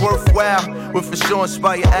today that's worthwhile. With for sure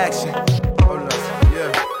inspire action. Hold up,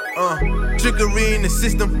 yeah, trickery in the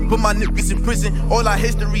system, put my niggas in prison. All our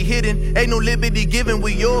history hidden, ain't no liberty given.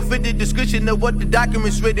 We all fit the description of what the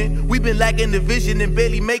document's written. We been lacking the vision and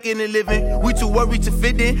barely making a living. We too worried to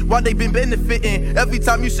fit in, while they been benefiting. Every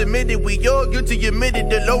time you submit it, we all guilty admitted.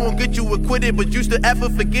 The law won't get you acquitted, but you still ask for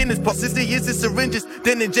forgiveness. Persistent years in syringes,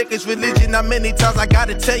 then inject its religion. Now many times I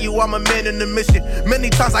gotta tell you I'm a man in the mission. Many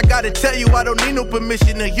times I gotta tell you I don't need no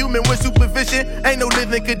permission. A human with supervision, ain't no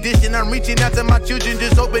living condition. I'm reaching out to my children,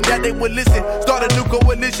 just hoping that they will listen. Start a new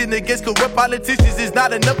coalition against corrupt politicians. It's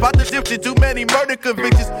not enough about the difference. Too many murder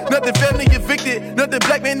convictions. Nothing family evicted. Nothing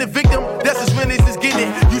black man the victim. That's as real as it's getting.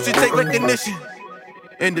 You should take recognition.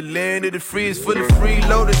 In the land of the free is full of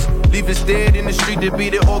freeloaders. Leave us dead in the street to be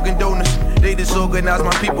the organ donors. They disorganized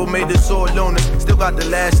my people, made us all loners. Still got the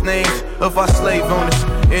last names of our slave owners.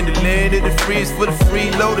 In the land of the free is full of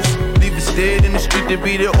freeloaders. Leave us dead in the street to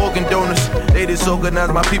be the organ donors. They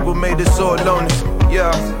disorganized my people, made us all loners.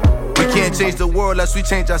 Yeah. We can't change the world unless we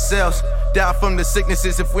change ourselves. Die from the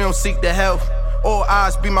sicknesses if we don't seek the help. All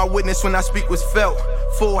eyes be my witness when I speak was felt.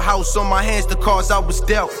 Full house on my hands, the cards I was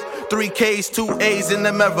dealt. 3 Ks, 2 A's in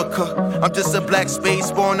America. I'm just a black space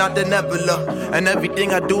born out the nebula. And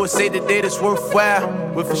everything I do is say today that's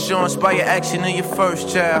worthwhile. With for sure inspire action in your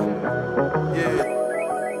first child. Yeah.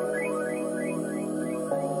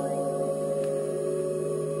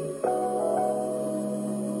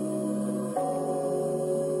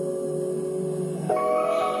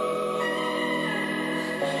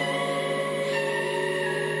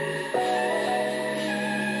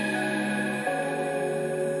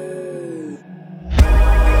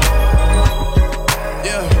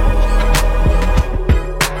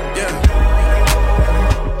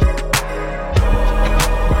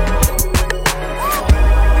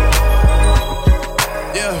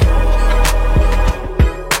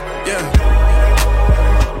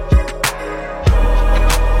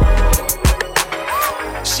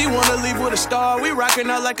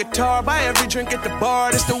 like a tar. Buy every drink at the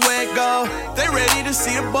bar, that's the way it go. They ready to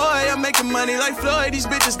see the boy, I'm making money like Floyd. These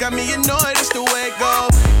bitches got me annoyed, that's the way it go.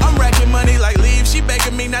 I'm racking money like leave, she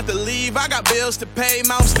begging me not to leave. I got bills to pay,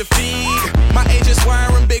 mouths to feed. My agent's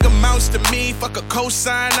wiring big amounts to me. Fuck a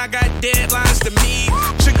cosign, I got deadlines to meet.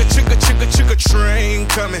 Chicka, chicka, chicka, chicka, train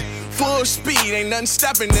coming. Full speed, ain't nothing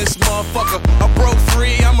stopping this motherfucker. I broke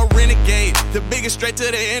free, I'm a renegade. The biggest straight to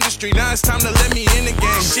the industry, now it's time to let me in the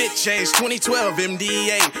game. Shit changed, 2012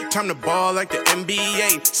 MDA. Time to ball like the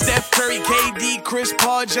NBA. Steph Curry, KD, Chris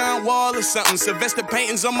Paul, John Wall or something. Sylvester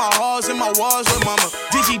paintings on my halls and my walls with mama.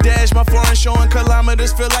 Digi-dash, my foreign showing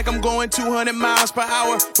kilometers. Feel like I'm going 200 miles per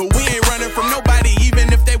hour. But we ain't running from nobody,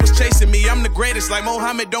 even if they was chasing me. I'm the greatest, like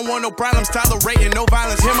Mohammed, don't want no problems. Tolerating no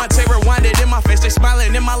violence. Hear my tape rewinded in my face, they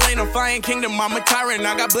smiling in my lane. I'm flying kingdom, I'm a tyrant.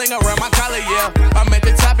 I got bling around my collar, yeah. I'm at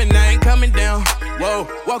the top and I ain't coming down. Whoa,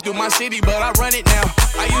 walk through my city, but I run it now.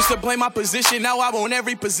 I used to play my position, now I own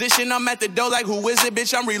every position. I'm at the door like, who is it,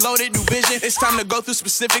 bitch? I'm reloaded, new vision. It's time to go through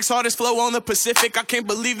specifics, hardest flow on the Pacific. I can't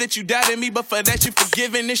believe that you doubted me, but for that you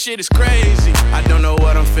forgiven. This shit is crazy. I don't know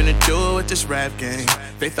what I'm finna do with this rap game.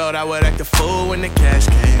 They thought I would act a fool when the cash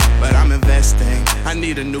came, but I'm investing. I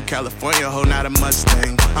need a new California hoe, not a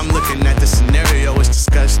Mustang. I'm looking at the scenario, it's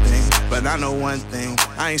disgusting, but I know one thing,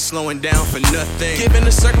 I ain't slowing down for nothing. Given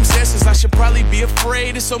the circumstances, I should probably be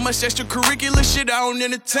afraid. There's so much extracurricular shit I don't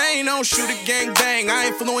entertain. I don't shoot a gang bang, I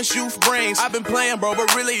influence youth brains. I've been playing, bro,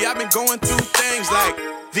 but really I've been going through things like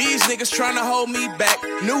these niggas trying to hold me back.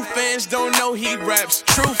 New fans don't know he raps.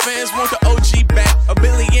 True fans want the OG back. $1.5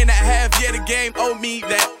 billion, yeah, the game owe me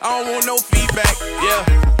that. I don't want no feedback,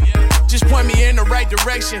 yeah. Just point me in the right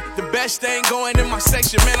direction. The best thing going in my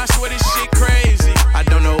section, man, I swear this shit crazy. I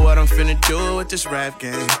don't know what I'm finna do with this rap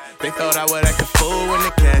game. They thought I would act a fool when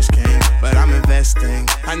the cash came, but I'm investing.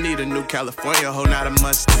 I need a new California hoe, not a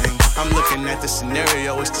Mustang. I'm looking at the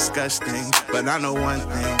scenario, it's disgusting, but I know one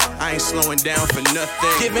thing, I ain't slowing down for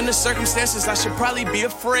nothing. Given the circumstances, I should probably be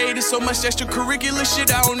afraid. There's so much extracurricular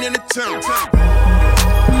shit I don't entertain.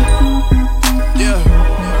 Yeah.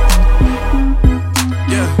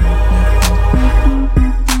 Yeah.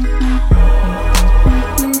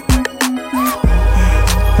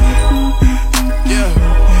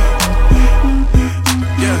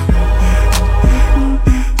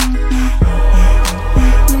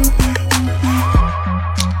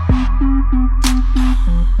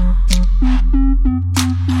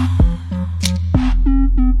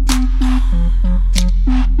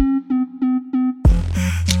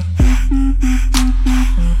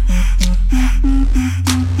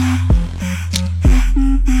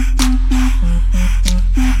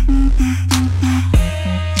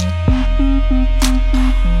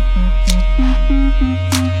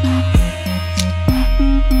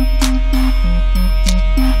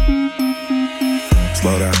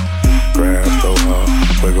 Slow down, grab the wall,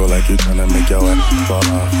 wiggle like you tryna make your ass fall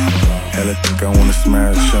off. Hella think I wanna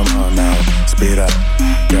smash them all now. Speed up,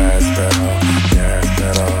 gas pedal, gas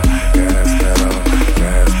pedal, gas pedal,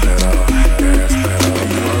 gas pedal, gas pedal.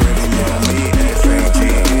 You already know me, SAG.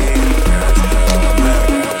 Gas pedal,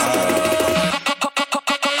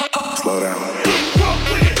 slow down.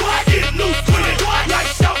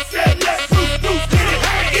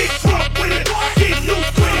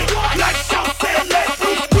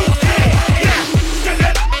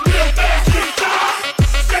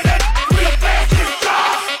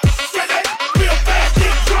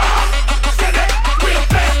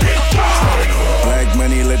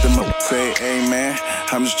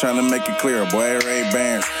 I'm just tryna make it clear, boy,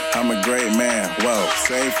 Ray-Bans, I'm a great man, whoa,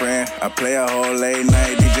 say friend, I play a whole late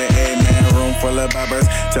night, DJ A-man, room full of boppers,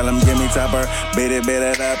 tell them give me topper, beat it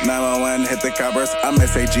up, 911, hit the coppers, I'm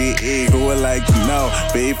S-A-G-E, who would like to know,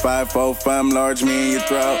 B545, large me in your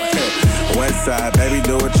throat, West side, baby,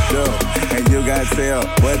 do what you do, and you got tell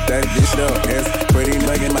what that bitch do, it's pretty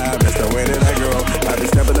bugging my, that's the way that I grow, I be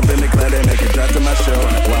stepping up in the club, they make it drop to my show,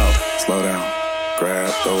 whoa, slow down,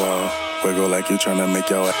 grab the wall, wiggle like you tryna make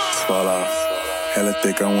your ass fall off. Hella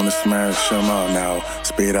thick, I wanna smash them all now.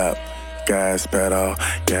 Speed up, gas pedal,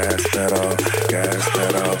 gas pedal, gas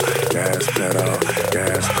pedal, gas pedal,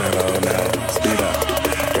 gas pedal now. Speed up,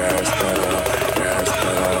 gas pedal, gas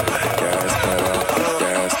pedal, gas pedal,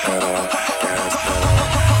 gas pedal, gas pedal, gas pedal.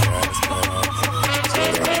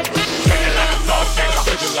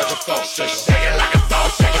 Shake it like a thought shaker, shake it like a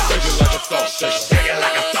thought shaker, shake it like a thought shaker, shake it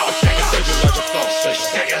like a thought shaker, shake it like a thought shaker,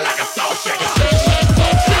 shake it like a thought shaker, shake it like a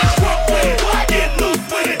thought shaker. Get loose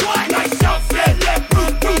with it, like South said, let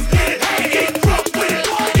Bruce get it. Get drunk with it,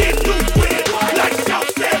 get loose with it, like South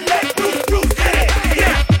said, let Bruce get it.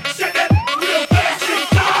 Yeah, shake that real fast.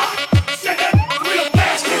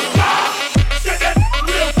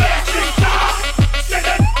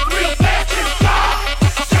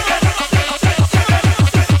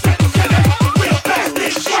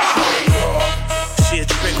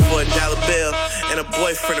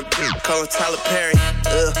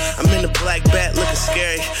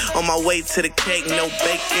 way to the cake, no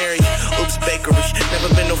bake area. Oops, bakery,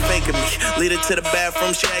 never been no faking me. Lead her to the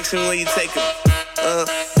bathroom, she asking where you taking me.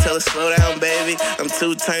 Tell her slow down, baby. I'm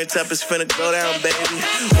too turned up, it's finna go down, baby.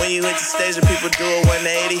 When you hit the stage, the people do a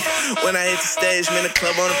 180. When I hit the stage, man, the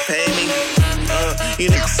club wanna pay me. You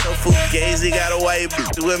niggas so fugazi, got a white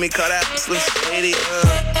bitch with me, call that Slim Shady.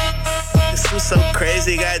 This was so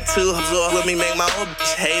crazy, got two hoes with me, make my old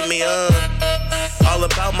bitch hate me. All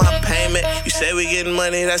about my payment. You say we getting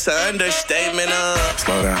money, that's an understatement.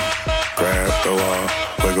 Slow down, grab the wall,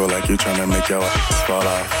 wiggle like you tryna make your ass fall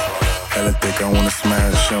off. Hella thick, I wanna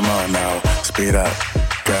smash them all now. Speed up,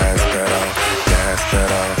 gas pedal, gas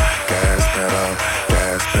pedal, gas pedal,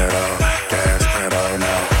 gas pedal, gas pedal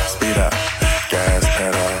now. Speed up, gas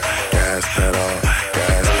pedal, gas pedal,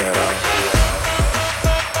 gas pedal.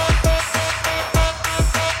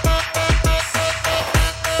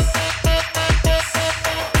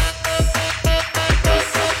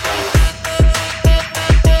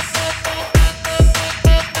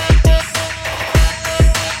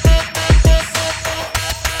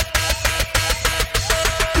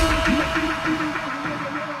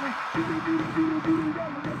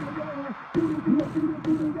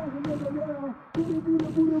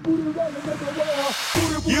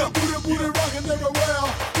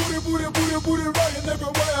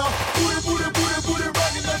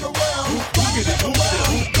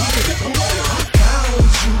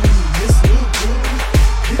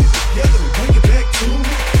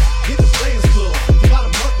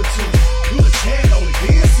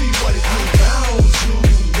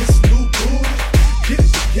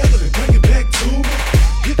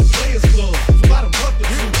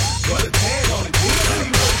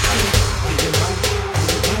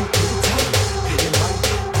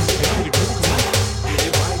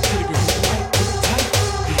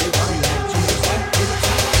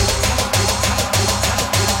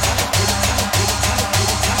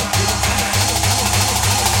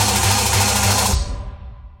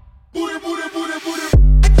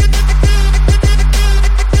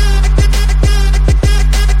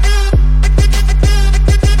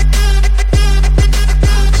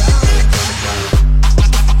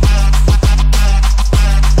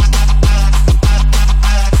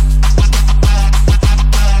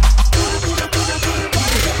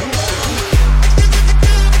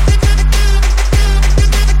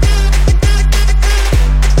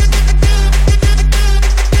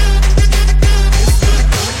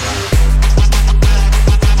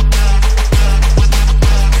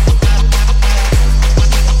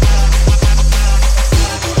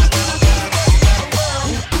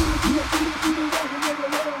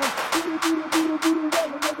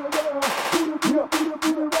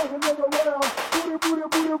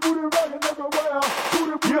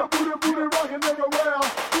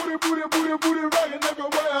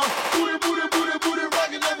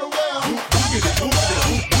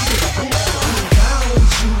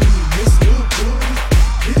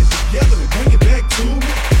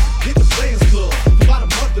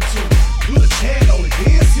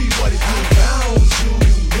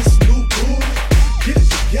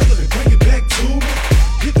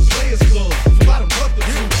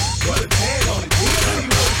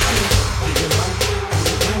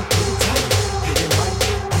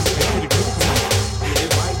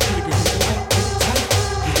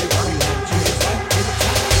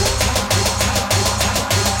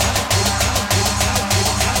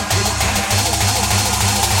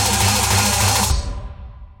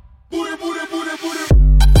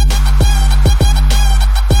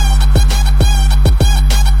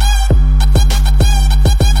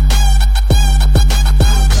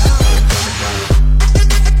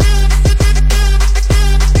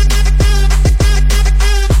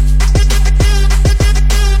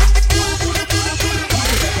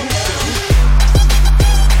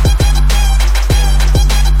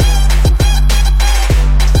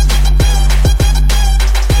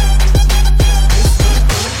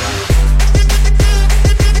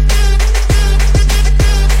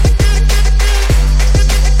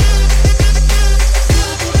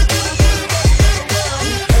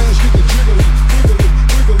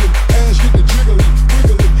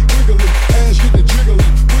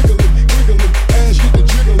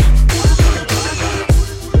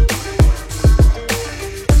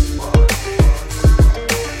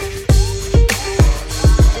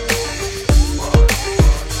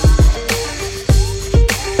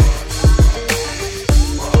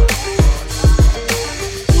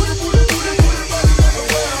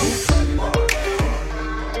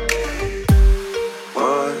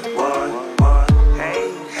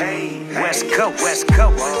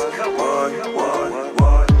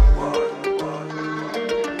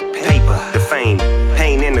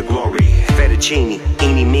 fettuccine,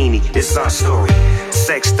 eeny meeny, this is our story.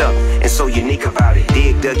 Sexed up and so unique about it.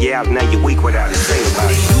 Dig dug you out, now you're weak without it. Sing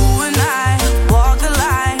about it. You and I walk the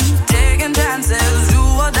line, taking chances, do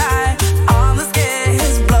or die. On the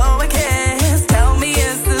skids, blow a kiss. Tell me,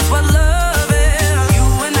 is this what love is? You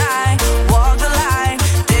and I walk the line,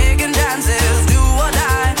 taking chances, do or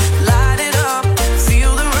die. Light it up,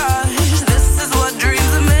 feel the rush. This is what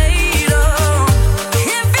dreams are made of.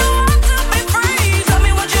 If you want to be free, tell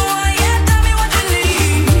me what you want, yeah, tell me what you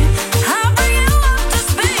need. I'll bring you up to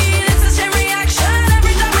speed. It's a chain reaction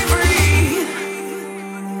every time we breathe.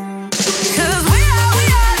 'Cause we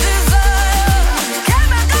are desire.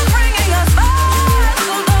 Chemicals bringing us back.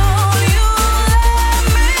 So don't you let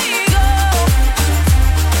me go.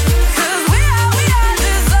 'Cause we are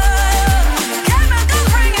desire. Chemicals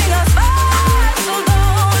bringing us back. So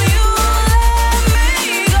don't you let me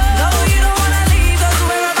go. No, you don't wanna leave us.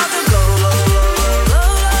 We're about to go.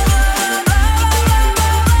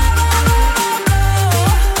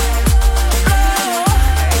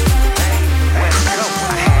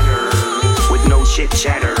 With no shit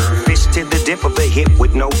chatter. Fish to the dip of the hip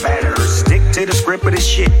with no batter. Stick to the script of the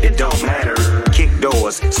shit, it don't matter. Kick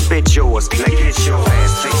doors, spit yours, now get your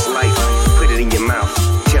ass. Taste life, put it in your mouth.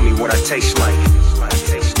 Tell me what I taste like.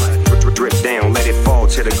 Drip down, let it fall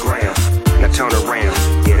to the ground. Now turn around,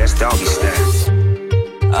 yeah, that's doggy style.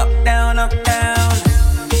 Up, down, up, down.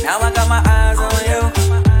 Now I got my eyes on you.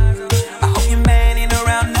 I hope your man ain't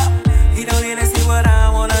around now. He don't need to see what I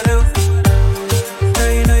wanna do.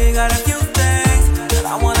 Girl, you know you got a few things that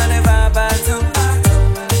I wanna live by too.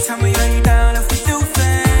 Tell me, are you down if we do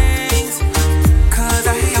things? 'Cause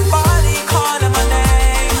I hear your body calling my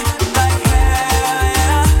name. Like, hell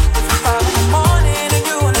yeah. It's 5 in the morning and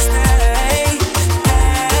you wanna stay.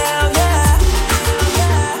 Hell yeah.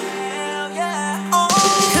 Hell yeah. Oh.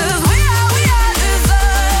 'Cause we are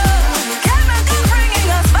desire. Chemicals bringing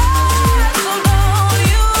us back. So don't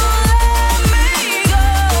you let me go.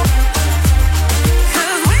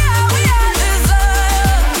 'Cause we are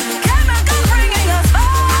desire. Chemicals bringing us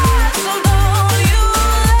back. So don't you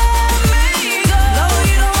let me go. No,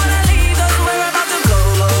 you don't wanna leave us. We're about to go.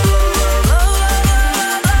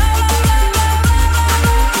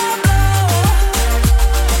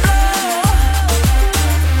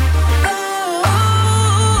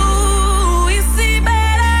 Ooh, we see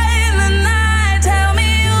better in the night. Tell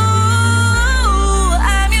me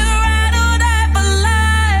I'm your ride or die for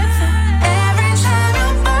life. Every time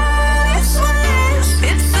your body sways,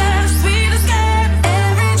 it's the sweet escape.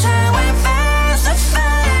 Every time we face to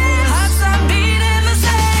face, hearts are beating the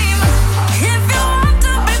same. If you want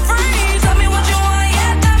to be free, tell me what you want,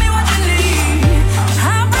 yeah, tell me what you need.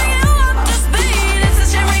 I'll bring you up to speed. It's a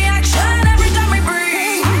chain reaction every time we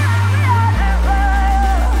breathe.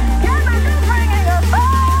 Chemicals bringing us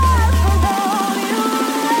back. So don't you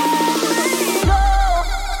let me go.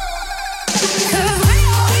 'Cause we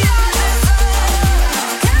are desire.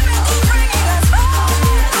 Chemicals bringing us back.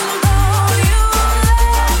 So don't you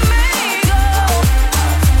let me go.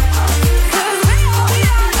 'Cause we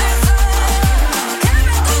are desire.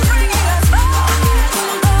 Chemicals bringing us back. So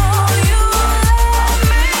don't you let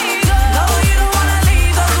me go. No, you don't wanna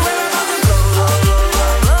leave us. We're about to go.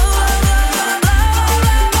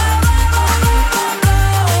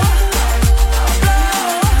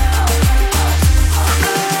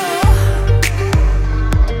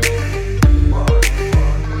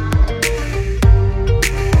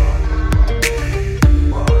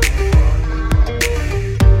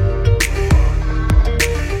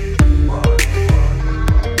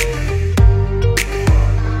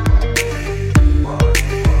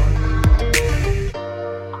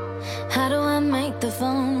 How do I make the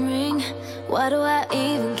phone ring? Why do I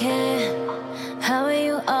even care? How are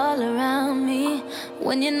you all around me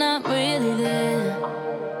when you're not really there?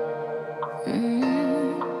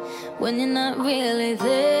 When you're not really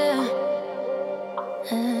there.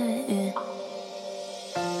 Yeah.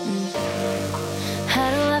 How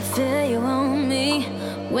do I feel you on me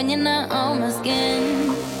when you're not on my skin?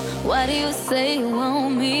 Why do you say you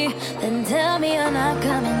want me, then tell me you're not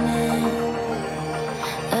coming in?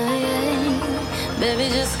 Oh, yeah. Baby,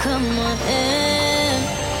 just come on in.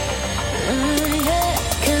 Yeah.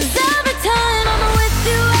 'Cause every time I'm with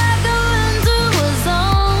you, I go into a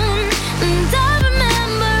zone. And I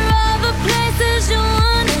remember all the places you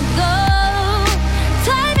wanna go.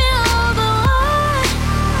 Take me all the way.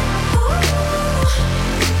 Ooh.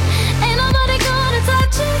 Ain't nobody gonna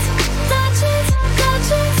touch it, touch it, touch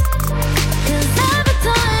it. 'Cause every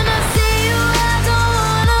time I see you, I don't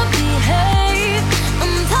wanna behave.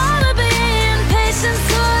 I'm tired of being patient,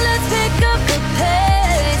 so let's pick up the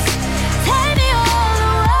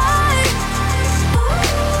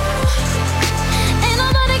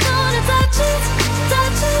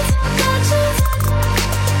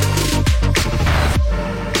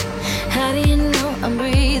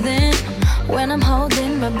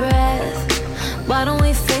Why don't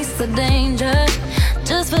we face the danger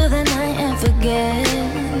just for the night and forget?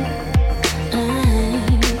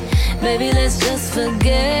 Baby, let's just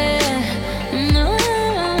forget.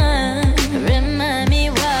 Remind me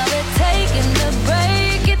while we're taking the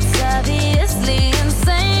break. It's obviously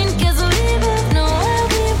insane, 'cause we both know what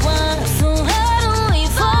we want. So why don't we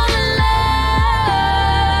fall in love?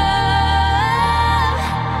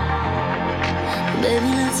 Baby,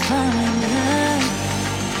 let's fall in love.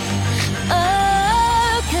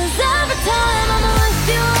 Oh, 'cause every time I'm with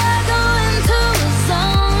you I go into a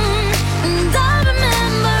zone, and I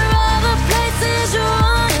remember all the places you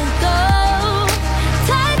wanna go.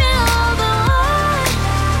 Take me all the way.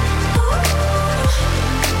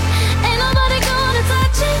 Ain't nobody gonna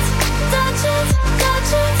touch it, touch it,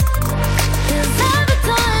 touch it. 'Cause every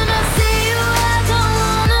time I see you I don't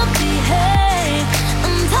wanna behave.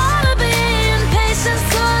 I'm tired of being patient,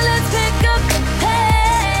 so let's pick up the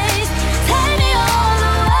pace. Take me all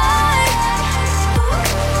the way.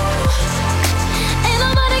 Ain't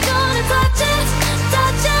nobody gonna touch it,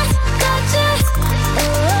 touch it, touch it.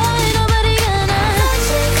 Oh, ain't nobody gonna touch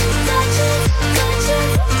it, touch it, touch it.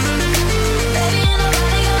 Baby, ain't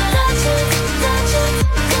nobody gonna touch it, touch it,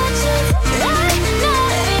 touch it. Right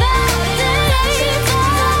now, touch it,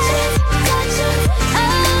 touch it, touch it. Oh,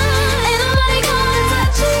 ain't nobody gonna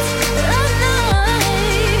touch it right now.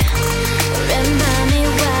 Remind me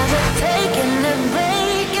while we're taking the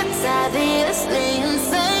break. It's obviously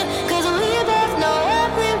insane, 'cause we both know what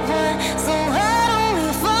we want. So why don't we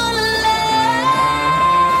fall in love?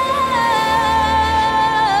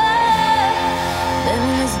 Baby,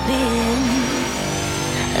 let's be in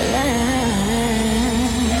love.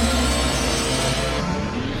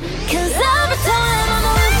 'Cause every time I'm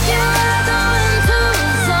with you I go into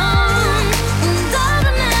a zone, and I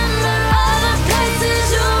remember all the places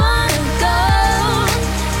you wanna go.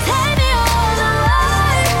 Take me all the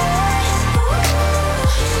way.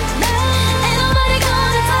 Ain't nobody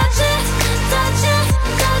gonna touch it, touch it,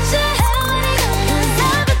 touch it. 'Cause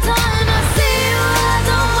every time I see you I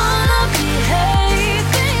don't wanna behave.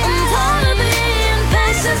 I'm tired of being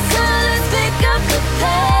patient, so let's pick up the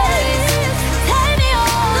pace. Take me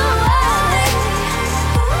all the way.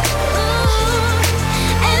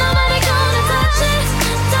 Ain't nobody gonna touch it,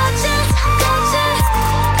 touch it, touch it.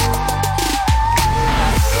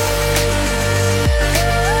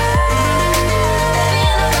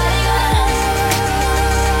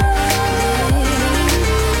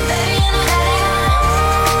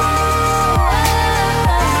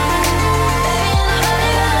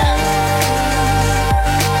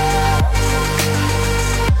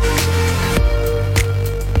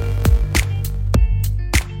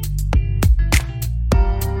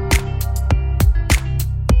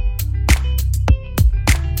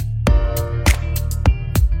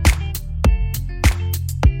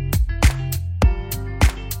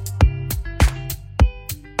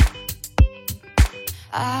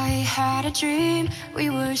 I had a dream, we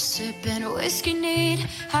were sipping whiskey neat,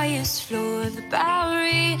 highest floor of the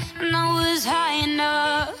Bowery, and I was high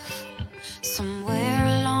enough. Somewhere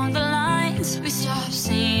along the lines, we stopped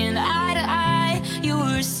seeing eye to eye. You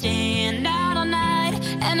were staying out all night,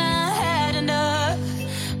 and I had enough.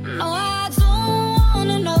 No, I don't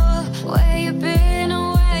wanna know where you've been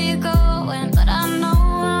or where you're going, but I know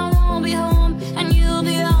I won't be home, and you'll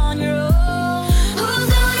be on your own. Who's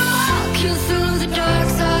gonna walk you through the dark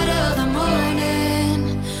side of the morning?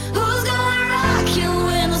 Who's gonna rock you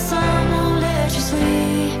when the sun won't let you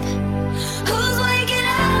sleep? Who's waking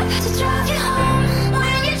up to drive you home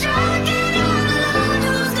when you're drunk and all alone?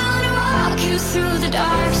 Who's gonna walk you through the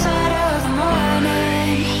dark side of the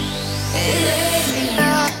morning? It ain't me.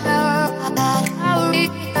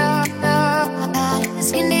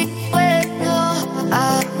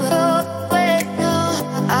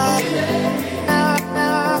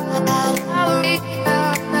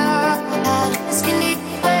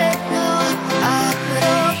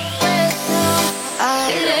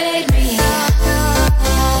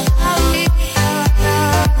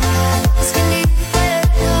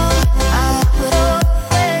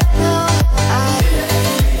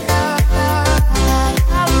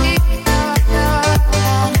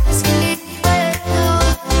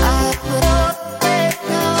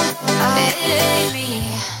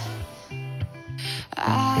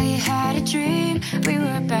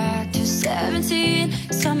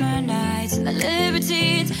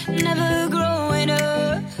 Never growing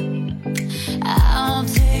up. I'll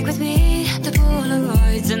take with me the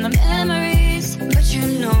Polaroids and the memories, but you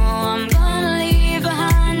know I'm gonna leave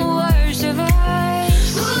behind the worst of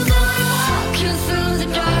us. Who's gonna walk you through the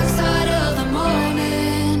dark side of the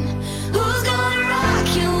morning? Who's gonna rock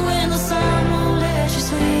you when the sun won't let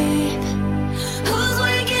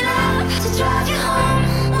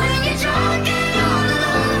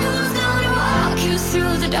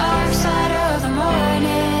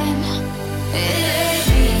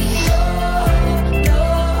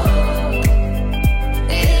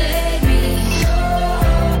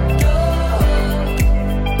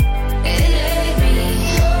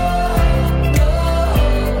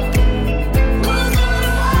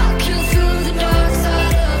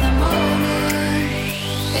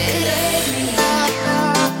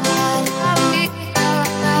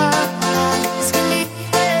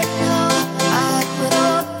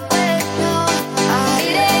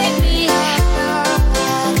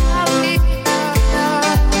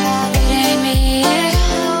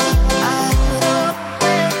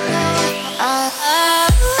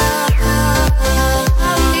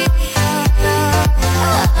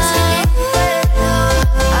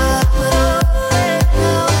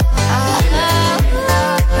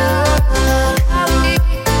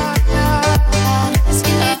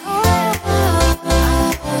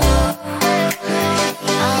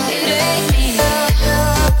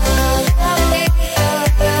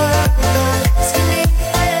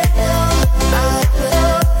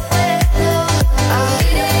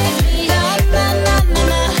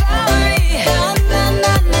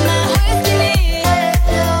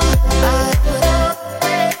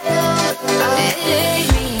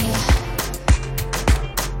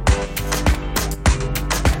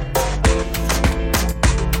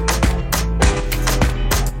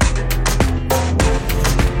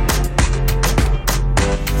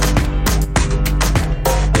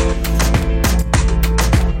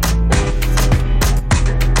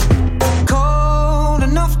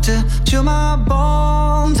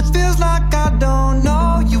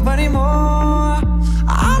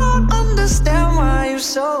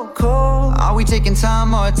taking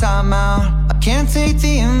time or time out. I can't take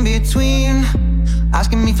the in-between.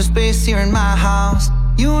 Asking me for space here in my house.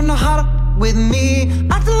 You know how to with me,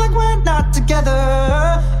 acting like we're not together.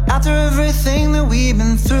 After everything that we've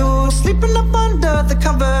been through, sleeping up under the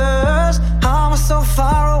covers. I'm so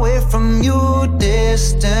far away from you,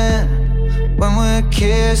 distant. When we're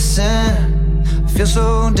kissing, feel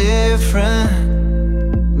so different.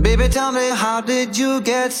 Baby, tell me, how did you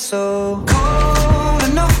get so cold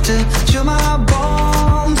enough to chill my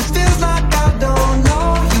bones? It feels like I don't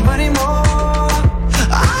know you anymore.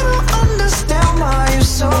 I don't understand why you're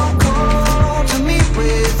so cold to me.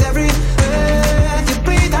 With every breath you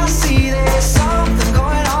breathe, I see there's something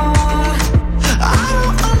going on. I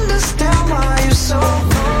don't understand why you're so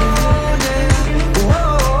cold, yeah. Whoa,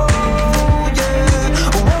 yeah.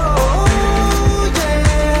 Whoa,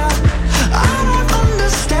 yeah. I don't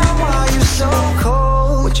understand why you're so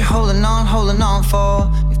cold. What you holding on for?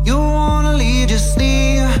 If you wanna leave, just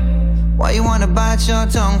leave. Why you wanna bite your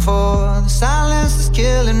tongue for? The silence is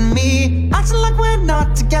killing me. Acting like we're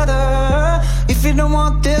not together. If you don't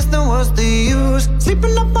want this, then what's the use?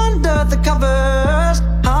 Sleeping up under the covers.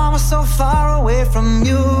 I'm so far away from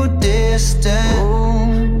you, distant.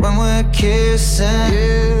 Ooh, when we're kissing,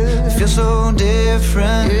 yeah, it feels so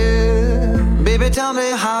different, yeah. Baby, tell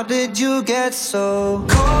me, how did you get so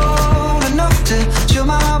cold enough to chill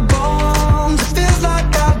my bones? It feels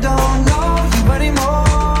like I don't know you anymore.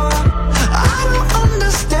 I don't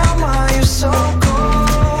understand why you're so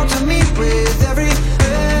cold to me. With every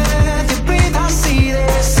breath you breathe, I see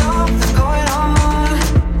there's something going on.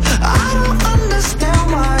 I don't understand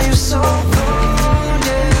why you're so cold,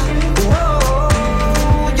 yeah. Whoa,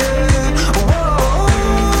 yeah. Whoa,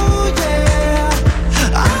 yeah.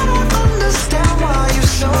 I don't understand why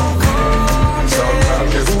you're so cold, yeah.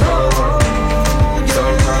 Sometimes it's cold.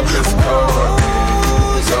 Sometimes it's cold.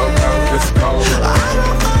 Sometimes it's cold. I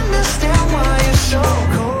don't understand why you're so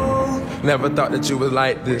cold. Never thought that you was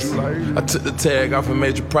like this. I took the tag off and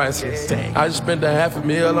made you priceless. I just spent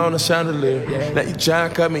 $500,000 on a chandelier. Now you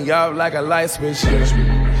tryna cut me off like a light switch.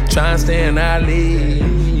 Tryna stay in our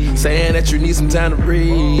league, saying that you need some time to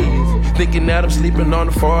breathe. Thinking that I'm sleeping on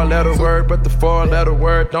the 4-letter word, but the 4-letter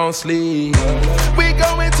word don't sleep. We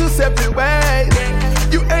going two separate ways.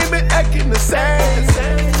 You ain't been acting the same.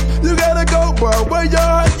 You gotta go, bro. Where your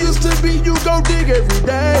heart used to be, you go dig every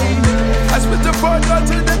day. I switched the 4-door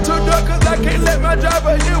to the 2-door, cause I can't let my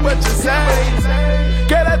driver hear what you say.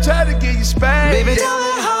 Can I try to get you spanked? Baby, tell me,